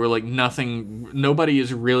animation, right? Where like nobody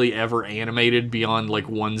is really ever animated beyond like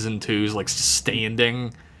 1s and 2s, like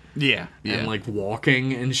standing, and like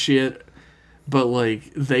walking and shit. But,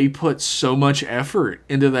 like, they put so much effort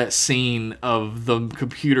into that scene of the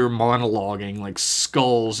computer monologuing, like,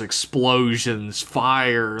 skulls, explosions,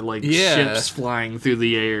 fire, like, ships flying through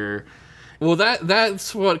the air. Well,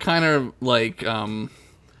 that's what kind of, like,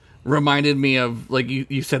 reminded me of, like,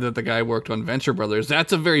 you said that the guy worked on Venture Brothers.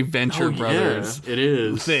 That's a very Venture Brothers it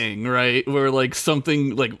is. thing, right? Where, like,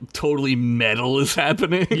 something, like, totally metal is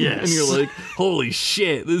happening. Yes. And you're like, holy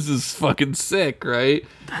shit, this is fucking sick, right?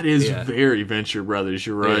 That is very Venture Brothers,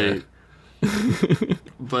 you're right. Yeah.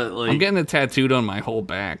 But, like... I'm getting it tattooed on my whole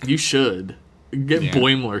back. You should. Get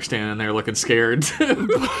Boimler standing there looking scared, too.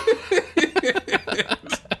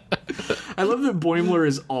 I love that Boimler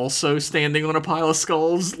is also standing on a pile of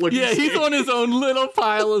skulls. He's on his own little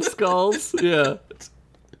pile of skulls. Yeah.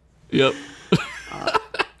 Yep.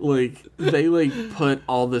 Like, they, like, put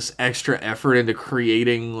all this extra effort into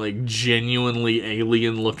creating, like, genuinely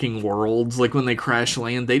alien-looking worlds. Like, when they crash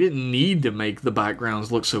land, they didn't need to make the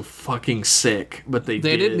backgrounds look so fucking sick, but they did.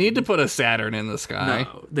 They didn't need to put a Saturn in the sky.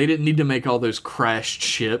 No, they didn't need to make all those crashed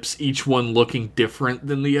ships, each one looking different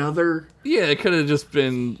than the other. Yeah, it could have just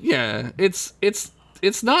been... Yeah, it's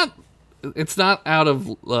not out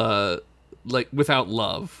of... like without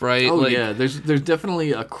love, right? Oh like, yeah, there's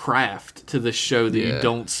definitely a craft to this show that you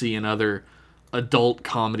don't see in other adult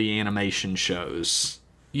comedy animation shows.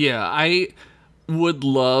 Yeah, I would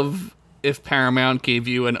love if Paramount gave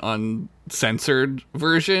you an uncensored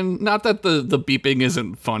version. Not that the beeping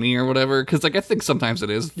isn't funny or whatever, because like I think sometimes it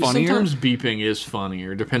is funnier. Sometimes beeping is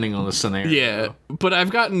funnier, depending on the scenario. Yeah, but I've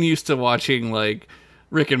gotten used to watching like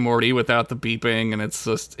Rick and Morty without the beeping, and it's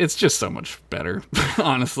just so much better.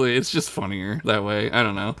 Honestly, it's just funnier that way. I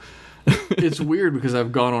don't know. It's weird because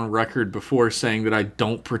I've gone on record before saying that I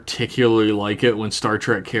don't particularly like it when Star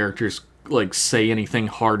Trek characters like say anything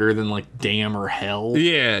harder than like damn or hell.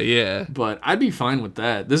 Yeah. But I'd be fine with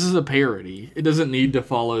that. This is a parody. It doesn't need to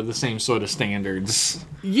follow the same sort of standards.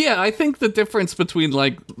 Yeah, I think the difference between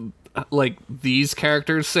like these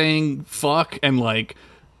characters saying fuck and like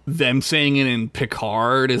them saying it in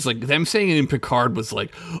Picard is like them saying it in Picard was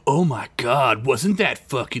like, oh my god, wasn't that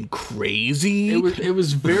fucking crazy? It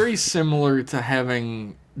was very similar to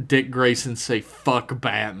having Dick Grayson say fuck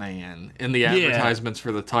Batman in the advertisements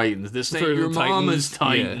for the Titans. This ain't your mama's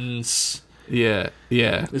Titans. Yeah.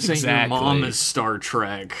 This ain't your mama's Star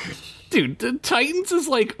Trek. Dude, the Titans is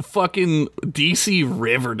like fucking DC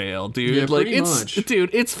Riverdale, dude. Yeah, like much. Dude,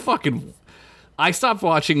 it's fucking. I stopped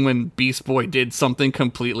watching when Beast Boy did something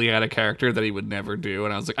completely out of character that he would never do,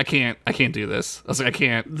 and I was like, I can't do this. I was like, I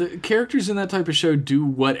can't. The characters in that type of show do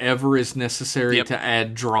whatever is necessary to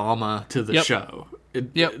add drama to the show.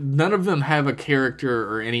 None of them have a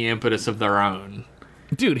character or any impetus of their own.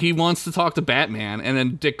 Dude, he wants to talk to Batman, and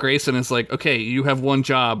then Dick Grayson is like, okay, you have one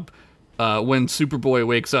job. When Superboy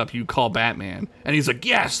wakes up, you call Batman. And he's like,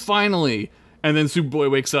 yes, finally. And then Superboy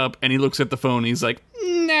wakes up, and he looks at the phone, and he's like,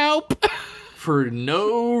 nope. For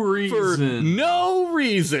no reason.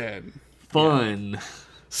 Fun.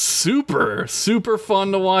 Super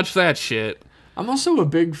fun to watch that shit. I'm also a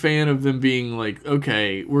big fan of them being like,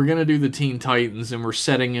 okay, we're going to do the Teen Titans, and we're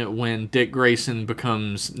setting it when Dick Grayson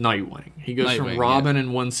becomes Nightwing. He goes from Robin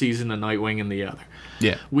in one season to Nightwing in the other.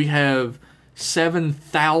 Yeah. We have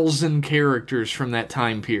 7,000 characters from that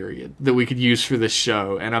time period that we could use for this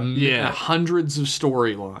show, and hundreds of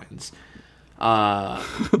storylines.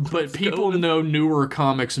 But people know newer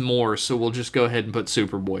comics more, so we'll just go ahead and put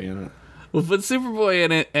Superboy in it. We'll put Superboy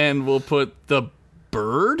in it, and we'll put the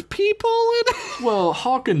bird people in it? Well,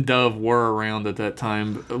 Hawk and Dove were around at that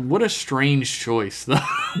time. What a strange choice, though.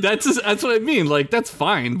 That's what I mean. Like, that's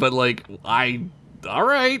fine, but like, all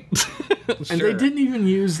right. And they didn't even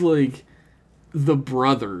use like the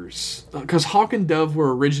brothers, because Hawk and Dove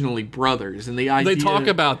were originally brothers, and the idea they talk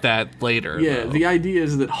about that later. Yeah, though. the idea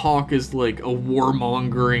is that Hawk is like a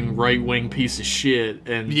warmongering right-wing piece of shit,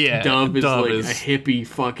 and Dove is a hippie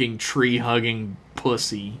fucking tree-hugging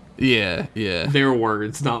pussy. Yeah. Their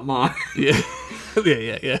words, not mine. Yeah.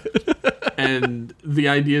 Yeah. And the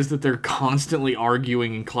idea is that they're constantly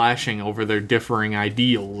arguing and clashing over their differing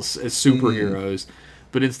ideals as superheroes.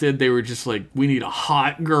 But instead, they were just like, we need a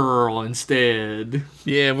hot girl instead.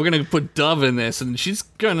 Yeah, we're going to put Dove in this, and she's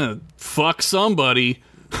going to fuck somebody.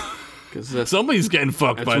 Because somebody's getting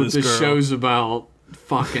fucked by this girl. That's what this show's about.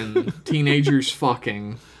 Fucking teenagers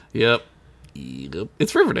fucking. Yep.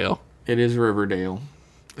 It's Riverdale. It is Riverdale.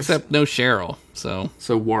 Except no Cheryl, so.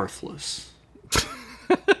 So worthless.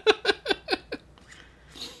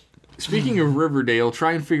 Speaking of Riverdale,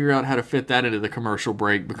 try and figure out how to fit that into the commercial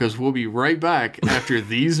break, because we'll be right back after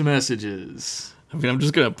these messages. I mean, I'm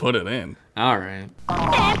just going to put it in. All right.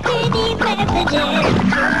 After these messages,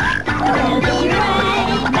 we'll be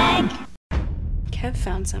right back. Kev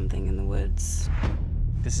found something in the woods.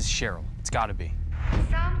 This is Cheryl. It's gotta be.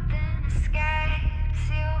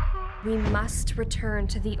 We must return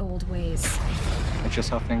to the old ways. That's just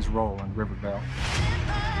how things roll in Riverdale.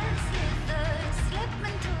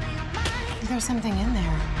 There's something in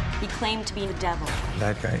there. He claimed to be the devil.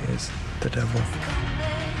 That guy is the devil.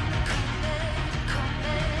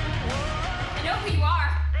 I know who you are.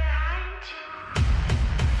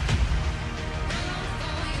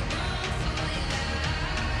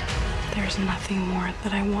 There's nothing more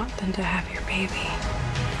that I want than to have your baby.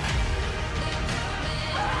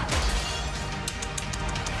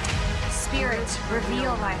 Spirit,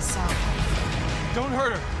 reveal thyself. Don't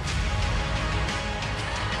hurt her.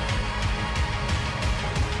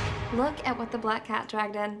 Look at what the black cat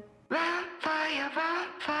dragged in.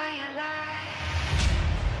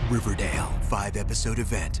 Riverdale 5-episode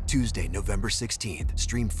event, Tuesday, November 16th.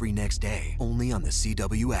 Stream free next day, only on the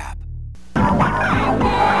CW app.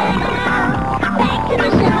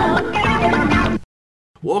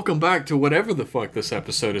 Welcome back to whatever the fuck this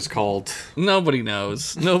episode is called. Nobody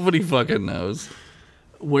knows. Nobody fucking knows.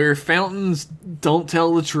 Where fountains don't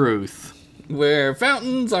tell the truth. Where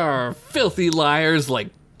fountains are filthy liars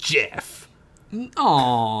like Jeff.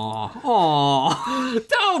 Aww.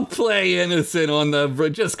 Don't play innocent on the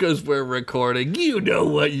just because we're recording. You know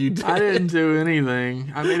what you did. I didn't do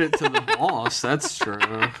anything. I made it to the boss. That's true.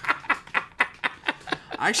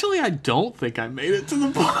 Actually, I don't think I made it to the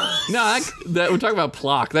boss. No, we're talking about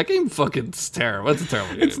Plock. That game fucking terrible. That's a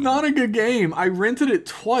terrible game. It's not a good game. I rented it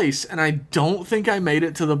twice, and I don't think I made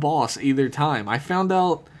it to the boss either time. I found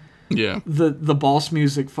out the boss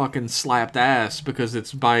music fucking slapped ass because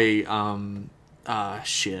it's by,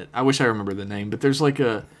 shit. I wish I remember the name, but there's like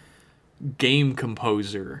a game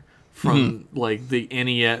composer from like the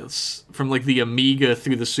NES, from like the Amiga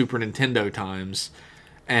through the Super Nintendo times.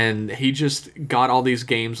 And he just got all these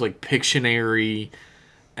games like Pictionary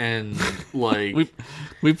and like...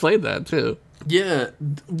 we played that too. Yeah.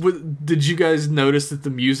 Did you guys notice that the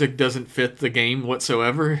music doesn't fit the game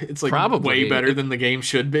whatsoever? It's like way better than the game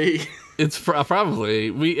should be. It's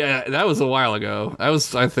probably... that was a while ago. That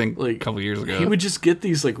was, I think, like, a couple years ago. He would just get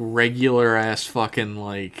these like regular ass fucking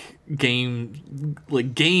like games.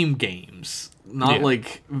 Not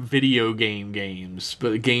like video games,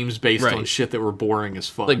 but games based on shit that were boring as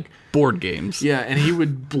fuck. Like board games. Yeah, and he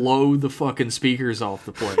would blow the fucking speakers off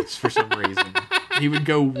the place for some reason. He would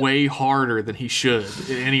go way harder than he should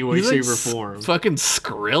in any way, shape, or form. Fucking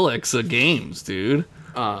Skrillex of games, dude.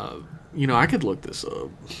 You know, I could look this up.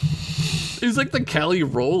 He's like the Kelly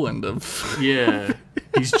Rowland of... Yeah,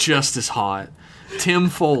 he's just as hot. Tim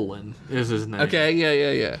Follin is his name. Okay,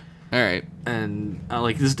 yeah. All right. And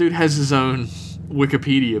like this dude has his own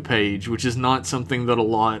Wikipedia page, which is not something that a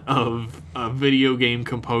lot of video game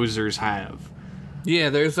composers have. Yeah,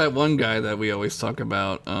 there's that one guy that we always talk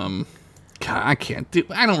about. God,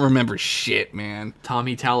 I don't remember shit, man.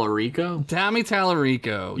 Tommy Tallarico? Tommy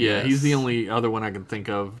Tallarico. Yeah, yes. He's the only other one I can think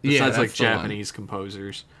of besides like Japanese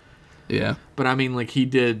composers. Yeah. But I mean, like he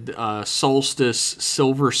did Solstice,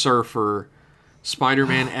 Silver Surfer,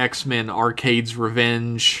 Spider-Man, X-Men, Arcade's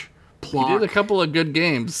Revenge. Plock. He did a couple of good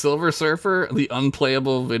games. Silver Surfer, the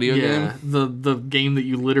unplayable video game. Yeah, the game that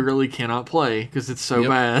you literally cannot play because it's so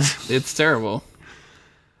bad. It's terrible.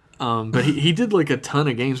 But he did like a ton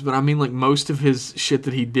of games. But I mean, like most of his shit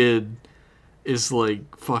that he did is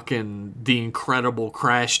like fucking The Incredible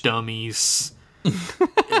Crash Dummies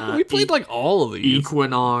We played like all of these.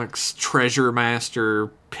 Equinox, Treasure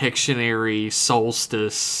Master, Pictionary,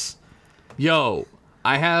 Solstice. Yo,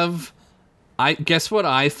 I guess what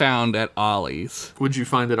I found at Ollie's. What'd you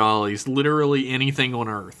find at Ollie's? Literally anything on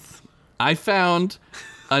Earth. I found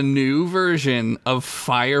a new version of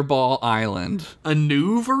Fireball Island. A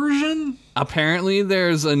new version? Apparently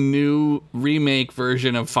there's a new remake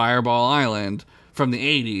version of Fireball Island from the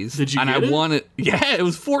 80s. Did you and get I it? wanted, yeah, it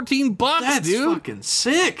was $14, That's dude. fucking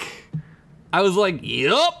sick. I was like,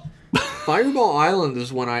 yup. Fireball Island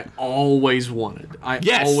is one I always wanted. I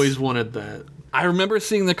always wanted that. I remember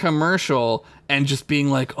seeing the commercial and just being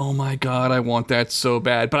like, oh my god, I want that so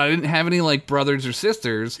bad. But I didn't have any like brothers or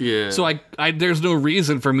sisters. Yeah. So I there's no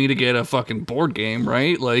reason for me to get a fucking board game,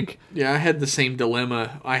 right? Like, yeah, I had the same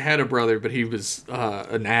dilemma. I had a brother, but he was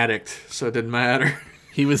an addict, so it didn't matter.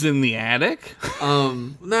 He was in the attic?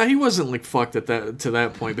 No, he wasn't like fucked at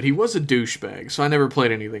that point, but he was a douchebag, so I never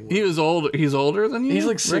played anything with him. He was old. He's older than you? He's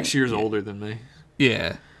like 6 years older than me.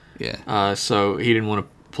 Yeah. Yeah. So he didn't want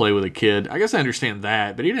to play with a kid. I guess I understand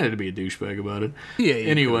that, but he didn't have to be a douchebag about it. Yeah.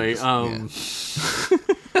 Anyway,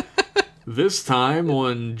 this time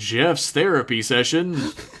on Jeff's therapy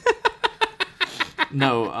session.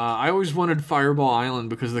 No, I always wanted Fireball Island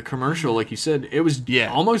because the commercial, like you said, it was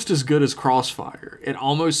almost as good as Crossfire. It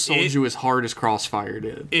almost sold you as hard as Crossfire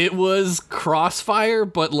did. It was Crossfire,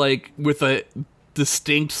 but like with a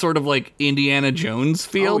distinct sort of like Indiana Jones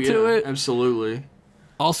feel to it. Absolutely.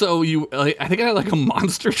 Also, I think I had like a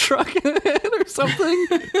monster truck in it or something.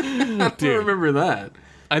 I don't remember that.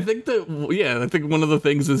 I think I think one of the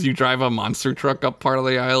things is you drive a monster truck up part of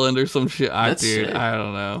the island or some shit. That's sick. I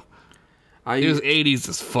don't know. It was 80s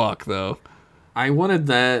as fuck, though. I wanted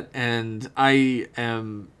that, and I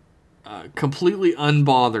am completely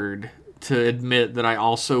unbothered to admit that I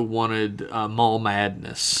also wanted Mall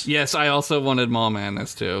Madness. Yes, I also wanted Mall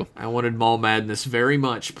Madness, too. I wanted Mall Madness very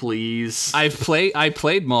much, please. I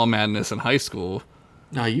played Mall Madness in high school.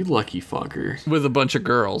 Oh, you lucky fucker. With a bunch of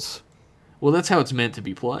girls. Well, that's how it's meant to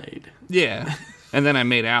be played. Yeah. And then I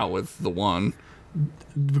made out with the one.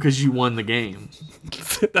 Because you won the game.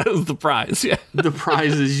 That was the prize, yeah. The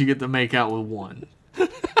prize is you get to make out with one.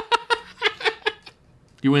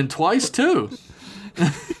 You win twice, too.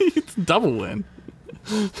 It's a double win.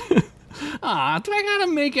 Do I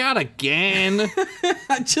gotta make out again?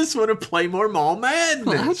 I just want to play more Mall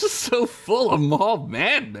Madness. I'm just so full of Mall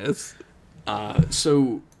Madness.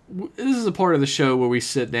 So this is a part of the show where we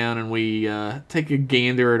sit down and we take a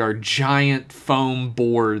gander at our giant foam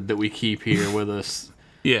board that we keep here with us.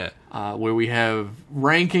 Yeah. Where we have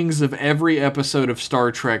rankings of every episode of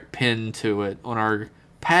Star Trek pinned to it on our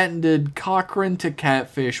patented Cochrane to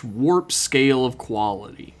Catfish warp scale of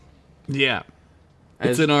quality. Yeah.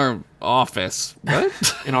 It's in our office.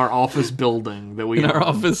 What? In our office building that we in our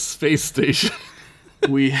office space station.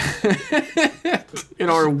 We in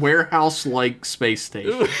our warehouse-like space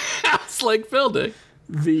station. House-like building.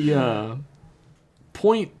 The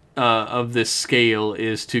point of this scale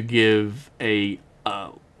is to give a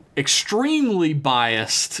extremely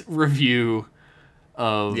biased review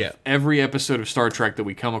of every episode of Star Trek that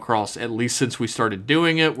we come across, at least since we started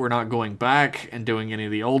doing it. We're not going back and doing any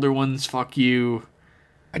of the older ones. Fuck you.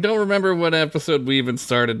 I don't remember what episode we even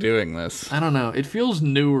started doing this. I don't know. It feels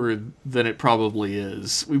newer than it probably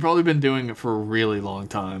is. We've probably been doing it for a really long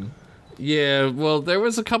time. Yeah, well, there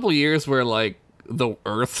was a couple years where, like, the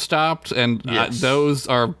Earth stopped, and those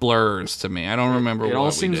are blurs to me. I don't remember what we did. It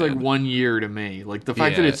all seems like 1 year to me. Like, the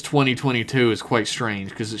fact that it's 2022 is quite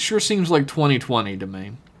strange, because it sure seems like 2020 to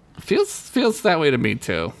me. Feels that way to me,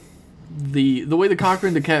 too. The way the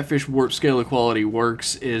Cochrane to Catfish warp scale equality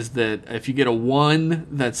works is that if you get a 1,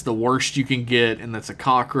 that's the worst you can get, and that's a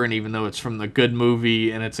Cochrane, even though it's from the good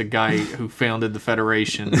movie, and it's a guy who founded the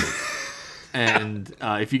Federation. And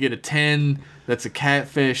if you get a 10, that's a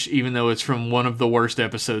Catfish, even though it's from one of the worst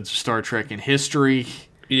episodes of Star Trek in history.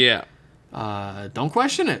 Yeah. Don't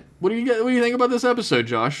question it. What do you think about this episode,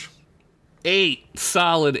 Josh? 8.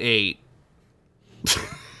 Solid 8.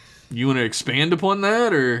 You want to expand upon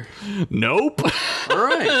that, or? Nope. All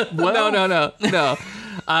right. Well, no.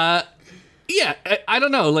 Yeah, I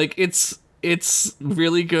don't know. Like, it's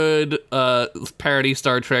really good parody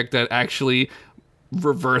Star Trek that actually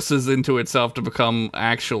reverses into itself to become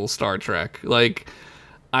actual Star Trek. Like,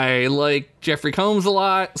 I like Jeffrey Combs a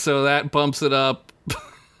lot, so that bumps it up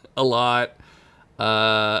a lot.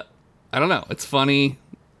 I don't know. It's funny.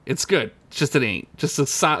 It's good. It's just an 8. Just a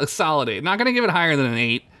solid 8. Not going to give it higher than an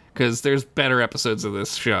 8, because there's better episodes of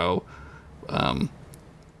this show.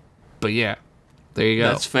 But yeah, there you go.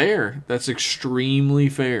 That's fair. That's extremely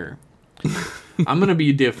fair. I'm gonna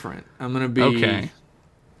be different. I'm gonna be Okay.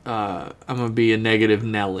 I'm gonna be a negative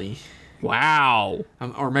Nelly. Wow.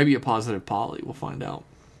 Or maybe a positive Polly. We'll find out.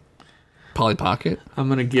 Polly Pocket? I'm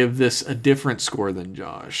gonna give this a different score than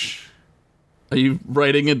Josh. Are you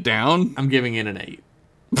writing it down? I'm giving it an 8.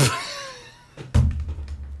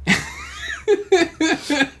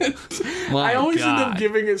 I always end up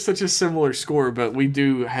giving it such a similar score, but we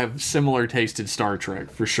do have similar taste in Star Trek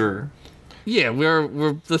for sure. Yeah,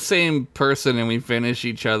 we're the same person and we finish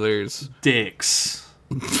each other's dicks.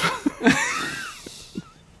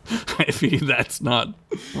 I mean, that's not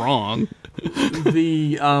wrong.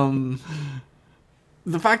 The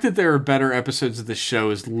fact that there are better episodes of this show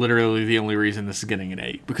is literally the only reason this is getting an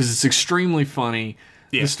 8, because it's extremely funny.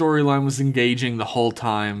 Yeah. The storyline was engaging the whole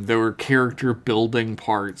time. There were character building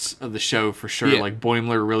parts of the show for sure. Yeah. Like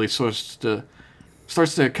Boimler really starts to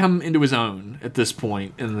come into his own at this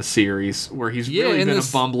point in the series, where he's really been a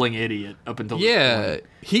bumbling idiot up until this point.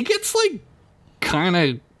 He gets like kind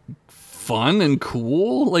of fun and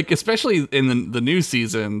cool, like especially in the new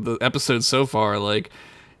season, the episodes so far, like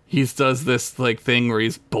he does this like thing where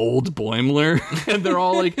he's bold Boimler, and they're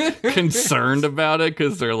all like concerned about it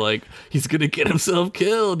because they're like, he's gonna get himself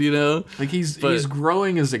killed, you know? Like he's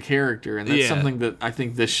growing as a character, and that's something that I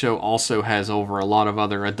think this show also has over a lot of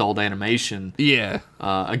other adult animation. Yeah.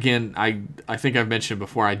 Again, I think I've mentioned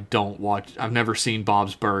before, I've never seen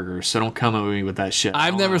Bob's Burgers, so don't come at me with that shit.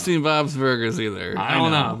 I've never seen Bob's Burgers either. I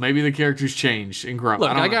don't know. Maybe the characters changed and grow. Look,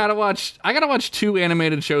 I gotta watch 2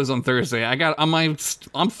 animated shows on Thursday. I'm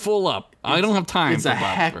full up. I don't have time. It's for a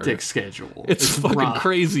Bob's hectic Burgers. schedule. It's fucking rough.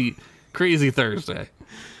 crazy Thursday.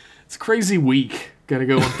 It's a crazy week. Gotta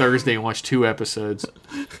go on Thursday and watch 2 episodes.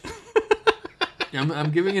 I'm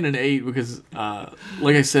giving it an 8 because,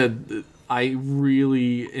 like I said, I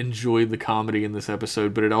really enjoyed the comedy in this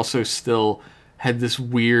episode, but it also still had this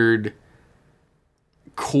weird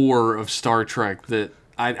core of Star Trek that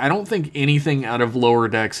I don't think anything out of Lower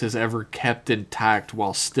Decks has ever kept intact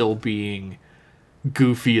while still being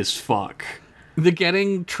goofy as fuck. The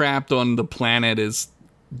getting trapped on the planet is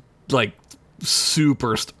like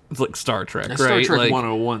super like Star Trek, that's right? Star Trek like,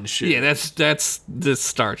 101 shit. Yeah, that's this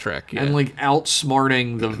Star Trek. Yeah. And like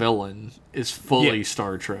outsmarting the villain is fully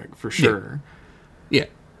Star Trek for sure. Yeah.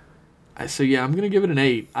 So yeah, I'm gonna give it an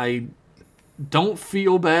 8. I don't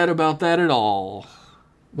feel bad about that at all.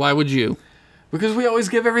 Why would you? Because we always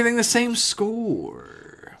give everything the same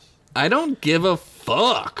score. I don't give a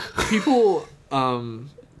fuck. People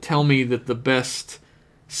tell me that the best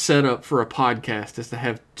setup for a podcast is to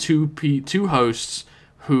have two hosts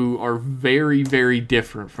who are very, very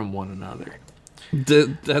different from one another.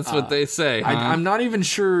 That's what they say. Huh? I'm not even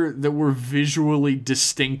sure that we're visually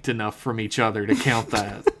distinct enough from each other to count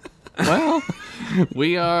that. Well,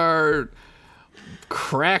 we are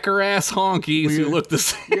cracker ass honkies who look the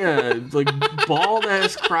same. Yeah, like bald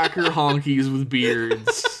ass cracker honkies with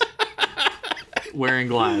beards, wearing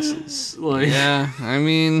glasses. Like, yeah, I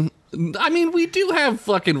mean, we do have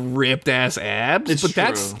fucking ripped ass abs, but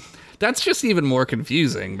true. that's just even more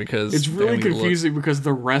confusing because it's really confusing because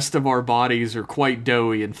the rest of our bodies are quite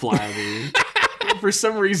doughy and flabby. For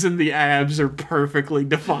some reason, the abs are perfectly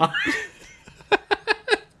defined.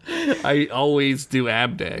 I always do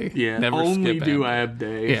ab day. Yeah, never only skip do ab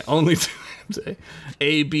day. Yeah, only do ab day.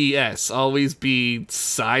 ABS, always be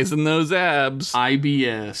sizing those abs.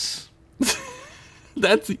 IBS.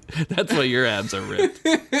 That's why your abs are ripped.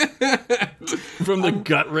 From the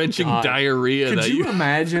gut-wrenching diarrhea. Could you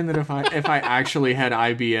imagine that if I actually had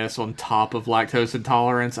IBS on top of lactose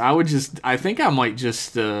intolerance, I think I might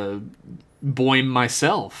just boim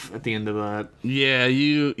myself at the end of that. Yeah,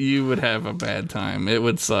 you would have a bad time. It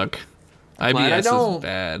would suck. IBS is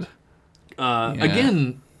bad.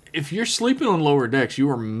 Again, if you're sleeping on Lower Decks, you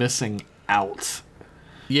are missing out.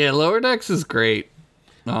 Yeah, Lower Decks is great.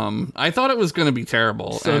 I thought it was going to be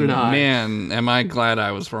terrible. So did I. Man, am I glad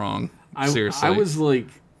I was wrong. Seriously. I was like,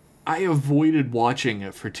 I avoided watching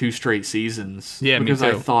it for 2 straight seasons. Yeah, because me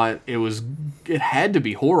too. I thought it had to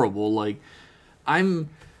be horrible. Like,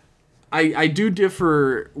 I do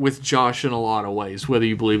differ with Josh in a lot of ways, whether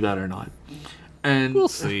you believe that or not. And we'll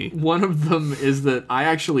see. One of them is that I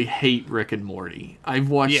actually hate Rick and Morty. I've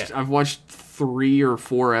watched 3 or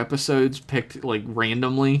 4 episodes picked like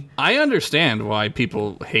randomly. I understand why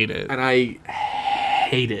people hate it. And I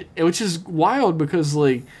hate it. Which is wild because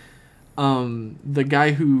like the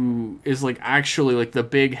guy who is like actually like the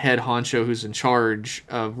big head honcho who's in charge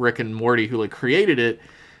of Rick and Morty, who like created it,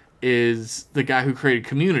 is the guy who created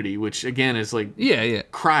Community, which again is like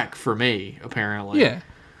crack for me apparently. Yeah.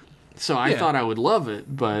 So I thought I would love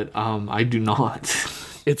it, but I do not.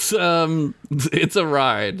 It's a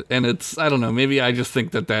ride, and I don't know, maybe I just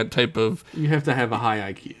think that type of You have to have a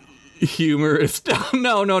high IQ. humor is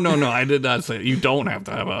no, I did not say it. You don't have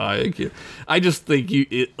to have a high IQ. I just think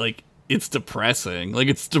it's depressing. Like,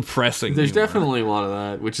 it's depressing. There's humor. definitely a lot of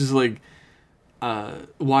that, which is like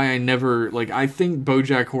why I never I think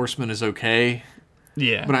BoJack Horseman is okay.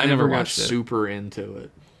 Yeah, but I never got watched it. super into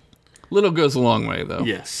it. Little goes a long way, though.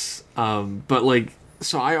 Yes. But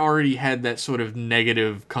so I already had that sort of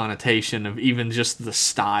negative connotation of even just the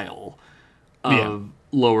style of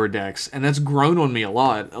Lower Decks, and that's grown on me a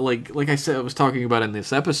lot. Like I said, I was talking about in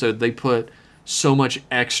this episode, they put so much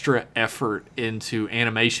extra effort into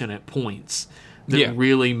animation at points that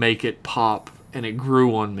really make it pop, and it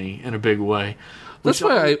grew on me in a big way. That's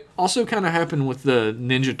why I also kind of happened with the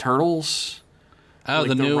Ninja Turtles. Oh,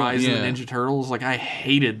 the new Rise of the Ninja Turtles. Like, I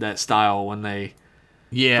hated that style when they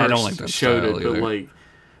I don't like that showed style it, either. but like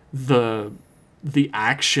the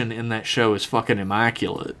action in that show is fucking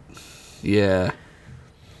immaculate. Yeah.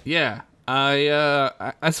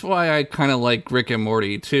 That's why I kind of like Rick and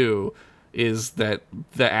Morty too. Is that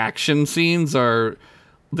the action scenes they're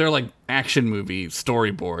like action movie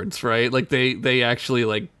storyboards, right? Like they actually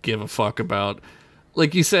like give a fuck about,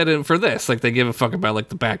 like you said for this, like they give a fuck about like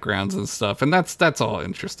the backgrounds and stuff, and that's all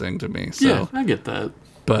interesting to me. So. Yeah, I get that.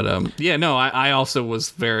 But I also was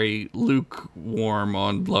very lukewarm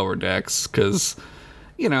on Lower Decks because,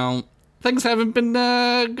 things haven't been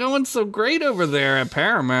going so great over there at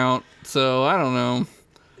Paramount. So I don't know.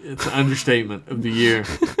 It's an understatement of the year.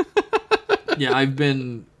 Yeah, I've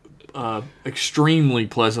been extremely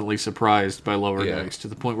pleasantly surprised by Lower Decks to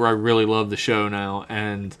the point where I really love the show now,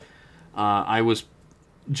 and I was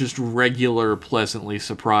just regular pleasantly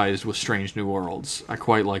surprised with Strange New Worlds. I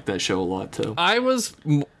quite like that show a lot too. I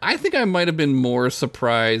think I might have been more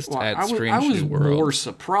surprised at Strange New Worlds. I was more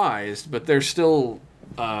surprised, but there's still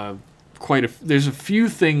there's a few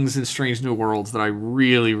things in Strange New Worlds that I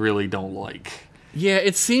really, really don't like. Yeah,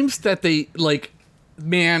 it seems that they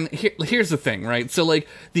here's the thing, right? So like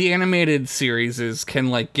the animated series can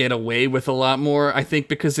like get away with a lot more, I think,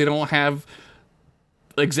 because they don't have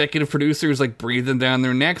executive producers like breathing down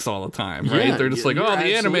their necks all the time, right? Yeah, they're just like, oh,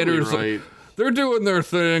 the animators, right. They're doing their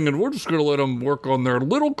thing, and we're just gonna let them work on their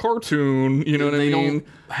little cartoon. You know what I mean? They don't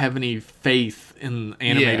have any faith in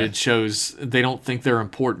animated shows. They don't think they're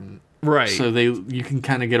important, right? So you can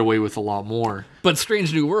kind of get away with a lot more. But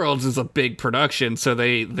Strange New Worlds is a big production, so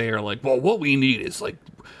they are like, well, what we need is like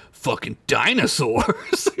fucking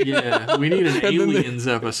dinosaurs. Yeah, we need an aliens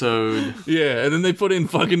episode. Yeah, and then they put in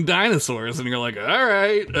fucking dinosaurs, and you're like, all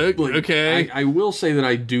right, okay. I will say that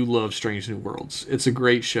I do love Strange New Worlds. It's a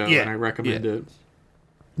great show, and I recommend it.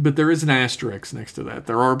 But there is an asterisk next to that.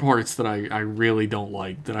 There are parts that I really don't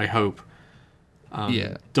like that I hope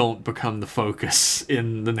don't become the focus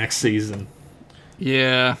in the next season.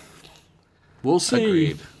 Yeah. We'll see.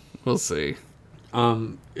 Agreed. We'll see.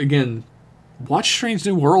 Again, watch Strange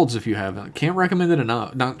New Worlds if you haven't. Can't recommend it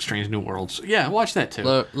enough. Not Strange New Worlds. Yeah, watch that too.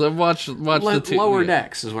 Watch the two. Lower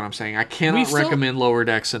Decks is what I'm saying. I cannot recommend Lower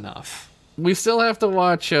Decks enough. We still have to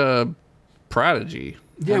watch Prodigy.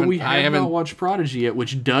 Yeah, we have not watched Prodigy yet,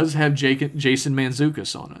 which does have Jason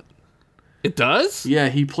Mantzoukas on it. It does? Yeah,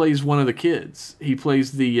 he plays one of the kids. He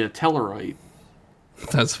plays the Tellarite.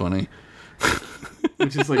 That's funny.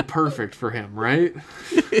 Which is like perfect for him, right?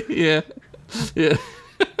 Yeah. I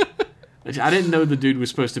didn't know the dude was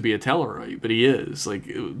supposed to be a Tellarite, but he is.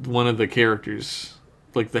 Like, one of the characters,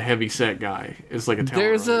 like the heavy-set guy, is like a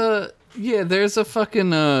Tellarite. There's a fucking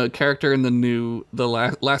character in the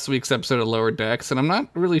last week's episode of Lower Decks, and I'm not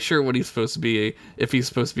really sure what he's supposed to be, if he's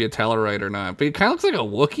supposed to be a Tellarite or not, but he kind of looks like a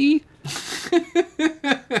Wookiee.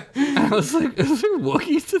 I was like, is there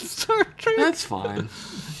Wookiees in Star Trek? That's fine.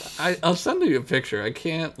 I'll send you a picture. I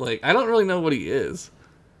can't, I don't really know what he is.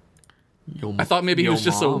 I thought maybe he was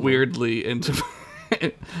just so weirdly into...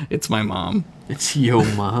 It's my mom. It's yo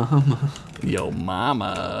mama. Yo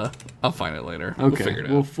mama. I'll find it later. Okay. We'll figure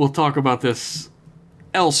it out. We'll talk about this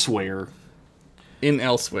elsewhere.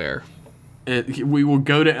 Elsewhere. We will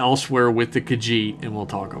go to elsewhere with the Khajiit, and we'll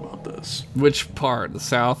talk about this. Which part? The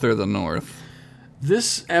south or the north?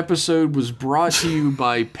 This episode was brought to you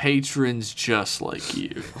by patrons just like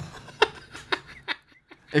you.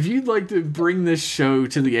 If you'd like to bring this show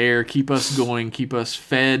to the air, keep us going, keep us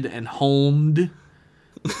fed and homed,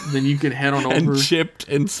 then you can head on over. And chipped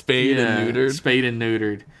and spayed and neutered. Spayed and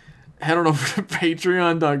neutered. Head on over to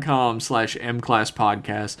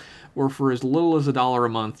patreon.com/mclasspodcast, where for as little as $1 a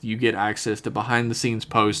month, you get access to behind-the-scenes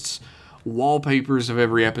posts, wallpapers of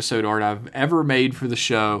every episode art I've ever made for the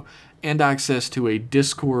show, and access to a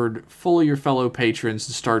Discord full of your fellow patrons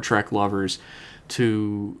and Star Trek lovers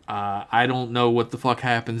to I don't know what the fuck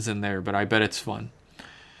happens in there, but I bet it's fun.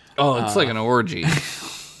 Oh, it's like an orgy.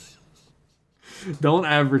 Don't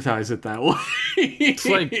advertise it that way. It's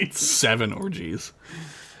like 7 orgies.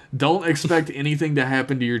 Don't expect anything to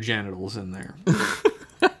happen to your genitals in there.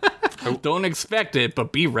 Don't expect it,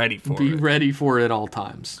 but be ready for it. Be ready for it at all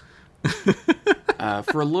times.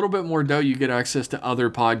 For a little bit more dough, you get access to other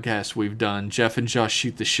podcasts we've done. Jeff and Josh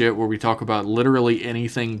Shoot the Shit, where we talk about literally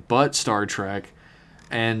anything but Star Trek.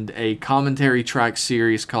 And a commentary track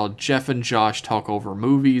series called Jeff and Josh Talk Over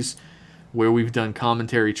Movies, where we've done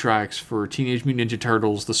commentary tracks for Teenage Mutant Ninja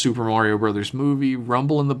Turtles, the Super Mario Brothers movie,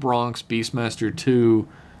 Rumble in the Bronx, Beastmaster 2,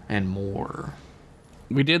 and more.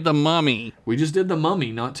 We did The Mummy. We just did The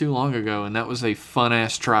Mummy not too long ago, and that was a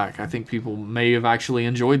fun-ass track. I think people may have actually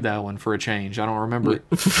enjoyed that one for a change. I don't remember.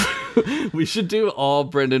 We should do all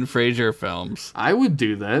Brendan Fraser films. I would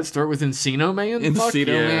do that. Start with Encino Man?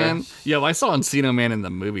 Encino Man? Yo, I saw Encino Man in the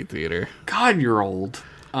movie theater. God, you're old.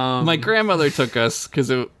 My grandmother took us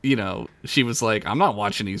because, she was like, I'm not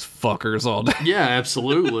watching these fuckers all day. Yeah,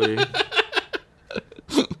 absolutely.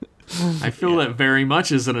 I feel that very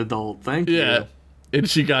much as an adult. Thank you. Yeah. And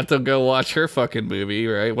she got to go watch her fucking movie,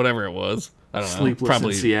 right? Whatever it was. I don't know. Sleepless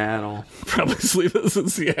in Seattle. Probably Sleepless in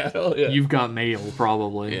Seattle, yeah. You've Got Mail,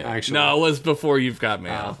 probably, actually. No, it was before You've Got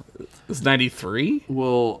Mail. It was 93?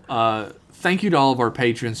 Well, thank you to all of our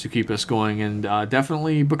patrons who keep us going, and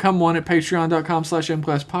definitely become one at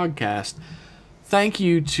patreon.com/mclasspodcast. Thank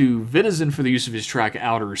you to Vitizen for the use of his track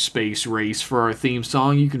Outer Space Race for our theme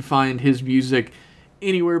song. You can find his music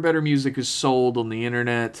anywhere better music is sold on the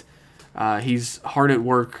internet. He's hard at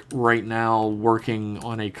work right now working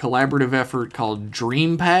on a collaborative effort called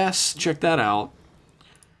Dream Pass. Check that out.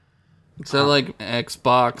 Is that like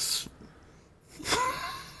Xbox?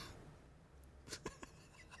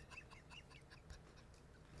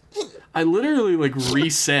 I literally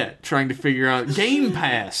reset trying to figure out Game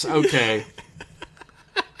Pass. Okay.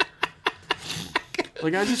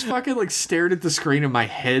 I just fucking stared at the screen and my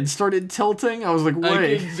head started tilting. I was like,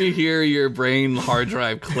 wait. I could hear your brain hard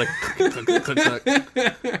drive click, click, click,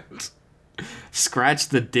 click. Scratch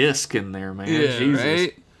the disc in there, man. Yeah, Jesus.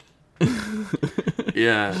 Right?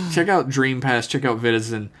 Yeah. Check out Dream Pass. Check out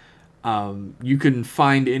Vitizen. You can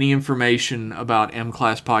find any information about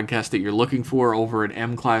M-Class Podcast that you're looking for over at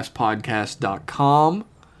mclasspodcast.com.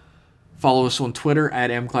 Follow us on Twitter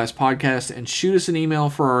at mclasspodcast and shoot us an email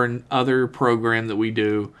for our other program that we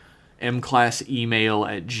do,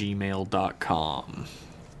 mclassemail@gmail.com.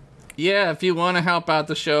 Yeah, if you want to help out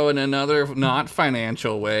the show in another not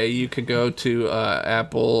financial way, you could go to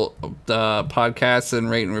Apple Podcasts and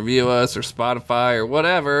rate and review us, or Spotify, or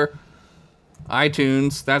whatever.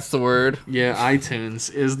 iTunes, that's the word. Yeah,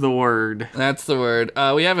 iTunes is the word. That's the word.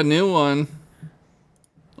 We have a new one.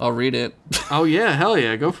 I'll read it. Oh, yeah, hell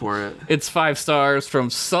yeah, go for it. It's 5 stars from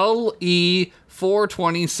Sul E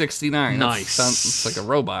 42069. Nice. It's like a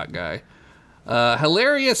robot guy.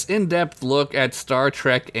 Hilarious in-depth look at Star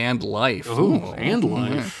Trek and life. Ooh, and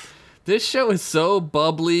life. This show is so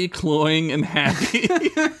bubbly, cloying, and happy.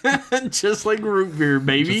 Just like root beer,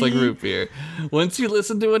 baby. Just like root beer. Once you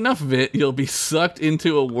listen to enough of it, you'll be sucked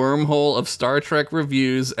into a wormhole of Star Trek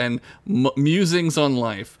reviews and musings on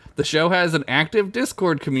life. The show has an active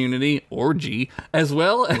Discord community, orgy, as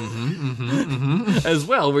well, as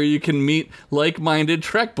well, where you can meet like-minded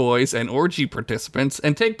Trek boys and orgy participants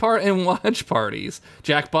and take part in watch parties,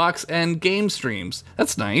 Jackbox, and game streams.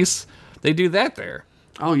 That's nice. They do that there.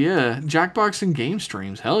 Oh, yeah. Jackbox and game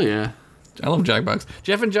streams. Hell yeah. I love Jackbox.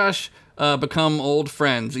 Jeff and Josh become old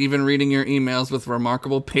friends, even reading your emails with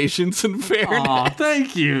remarkable patience and fairness. Aw,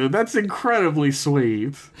 thank you. That's incredibly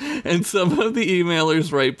sweet. And some of the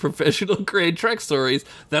emailers write professional-grade Trek stories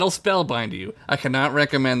that'll spellbind you. I cannot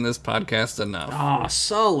recommend this podcast enough. Aw,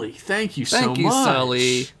 Sully. Thank you so much. Thank you,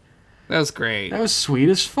 Sully. That was great. That was sweet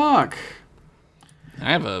as fuck.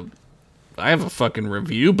 I have a fucking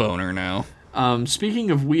review boner now.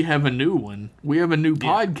 Speaking of, we have a new one. We have a new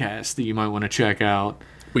podcast that you might want to check out.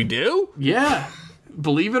 We do? Yeah.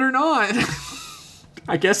 Believe it or not.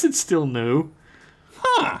 I guess it's still new.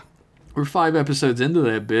 Huh. We're 5 episodes into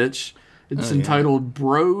that bitch. It's entitled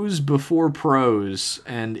Bros Before Pros,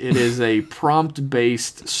 and it is a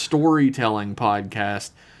prompt-based storytelling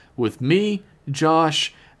podcast with me,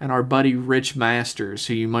 Josh, and our buddy Rich Masters,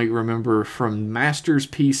 who you might remember from Masters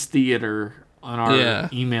Piece Theater on our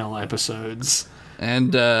email episodes.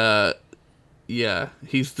 And, yeah,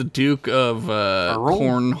 he's the Duke of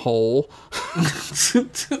Cornhole.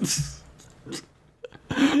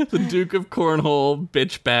 The Duke of Cornhole,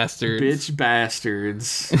 bitch bastards. Bitch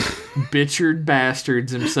bastards. Bitchard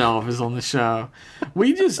Bastards himself is on the show.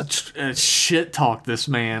 We just shit talk this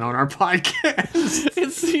man on our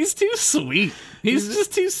podcast. He's too sweet. He's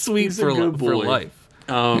just too sweet for life.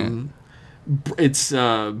 It's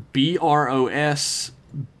BROS,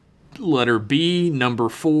 letter B, number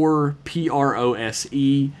 4,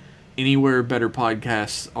 PROSE. Anywhere better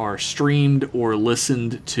podcasts are streamed or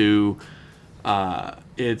listened to.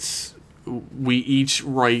 We each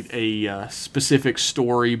write a specific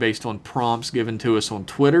story based on prompts given to us on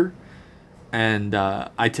Twitter. And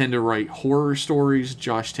I tend to write horror stories.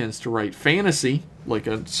 Josh tends to write fantasy, like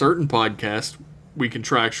a certain podcast we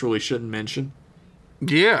contractually shouldn't mention.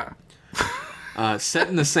 Yeah. Set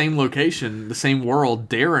in the same location, the same world,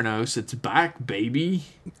 Daranos, it's back, baby.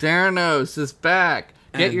 Daranos is back.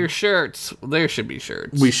 Get your shirts. There should be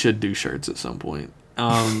shirts. We should do shirts at some point.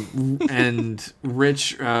 And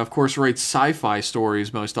Rich, of course, writes sci-fi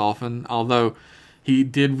stories most often, although he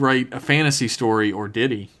did write a fantasy story, or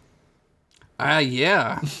did he?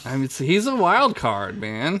 Yeah. I mean, he's a wild card,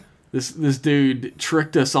 man. This dude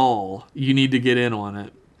tricked us all. You need to get in on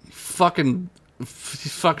it. He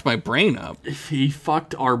fucked my brain up. He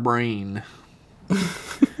fucked our brain.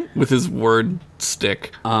 With his word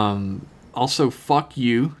stick. Also, fuck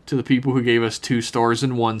you to the people who gave us 2 stars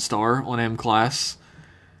and 1 star on M-Class.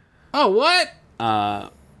 Oh, what?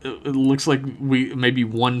 It looks like maybe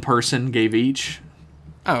one person gave each.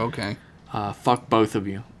 Oh, okay. Fuck both of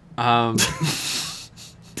you.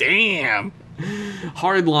 Damn.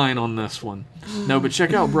 Hard line on this one. No, but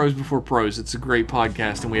check out Bros Before Pros. It's a great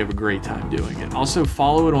podcast, and we have a great time doing it. Also,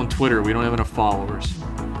 follow it on Twitter. We don't have enough followers.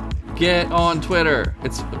 Get on Twitter.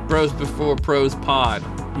 It's Bros Before Pros Pod.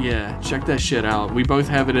 Yeah, check that shit out. We both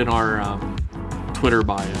have it in our Twitter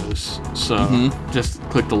bios. So just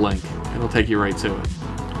click the link. It'll take you right to it.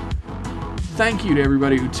 Thank you to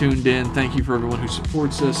everybody who tuned in. Thank you for everyone who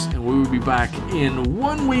supports us. And we will be back in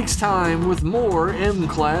 1 week's time with more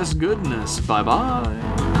M-Class goodness. Bye-bye.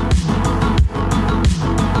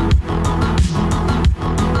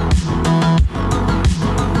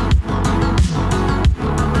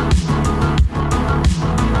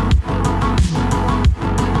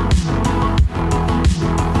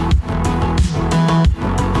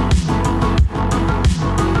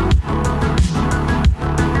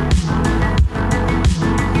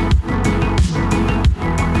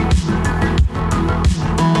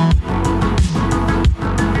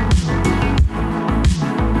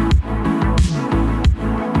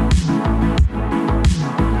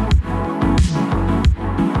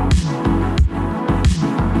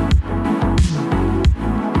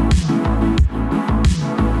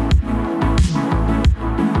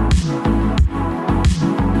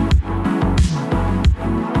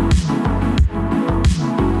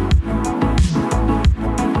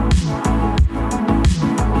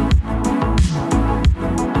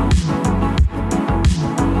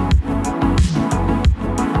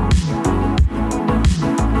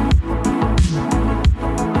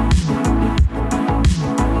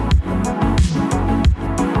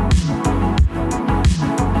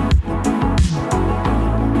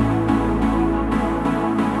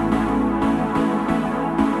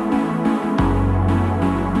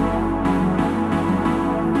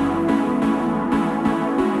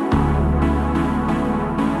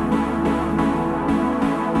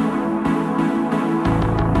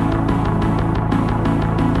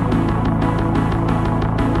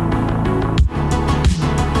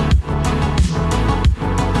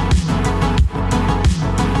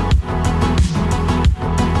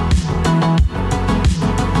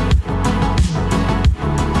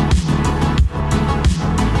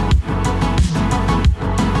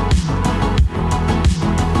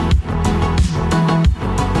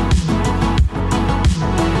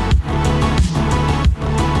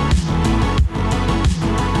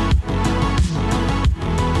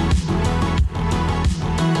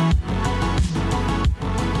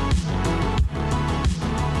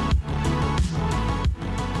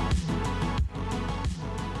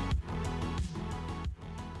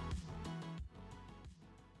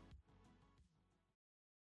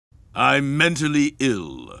 I'm mentally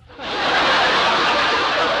ill.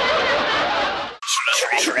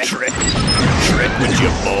 Trick with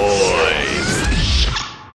your boy.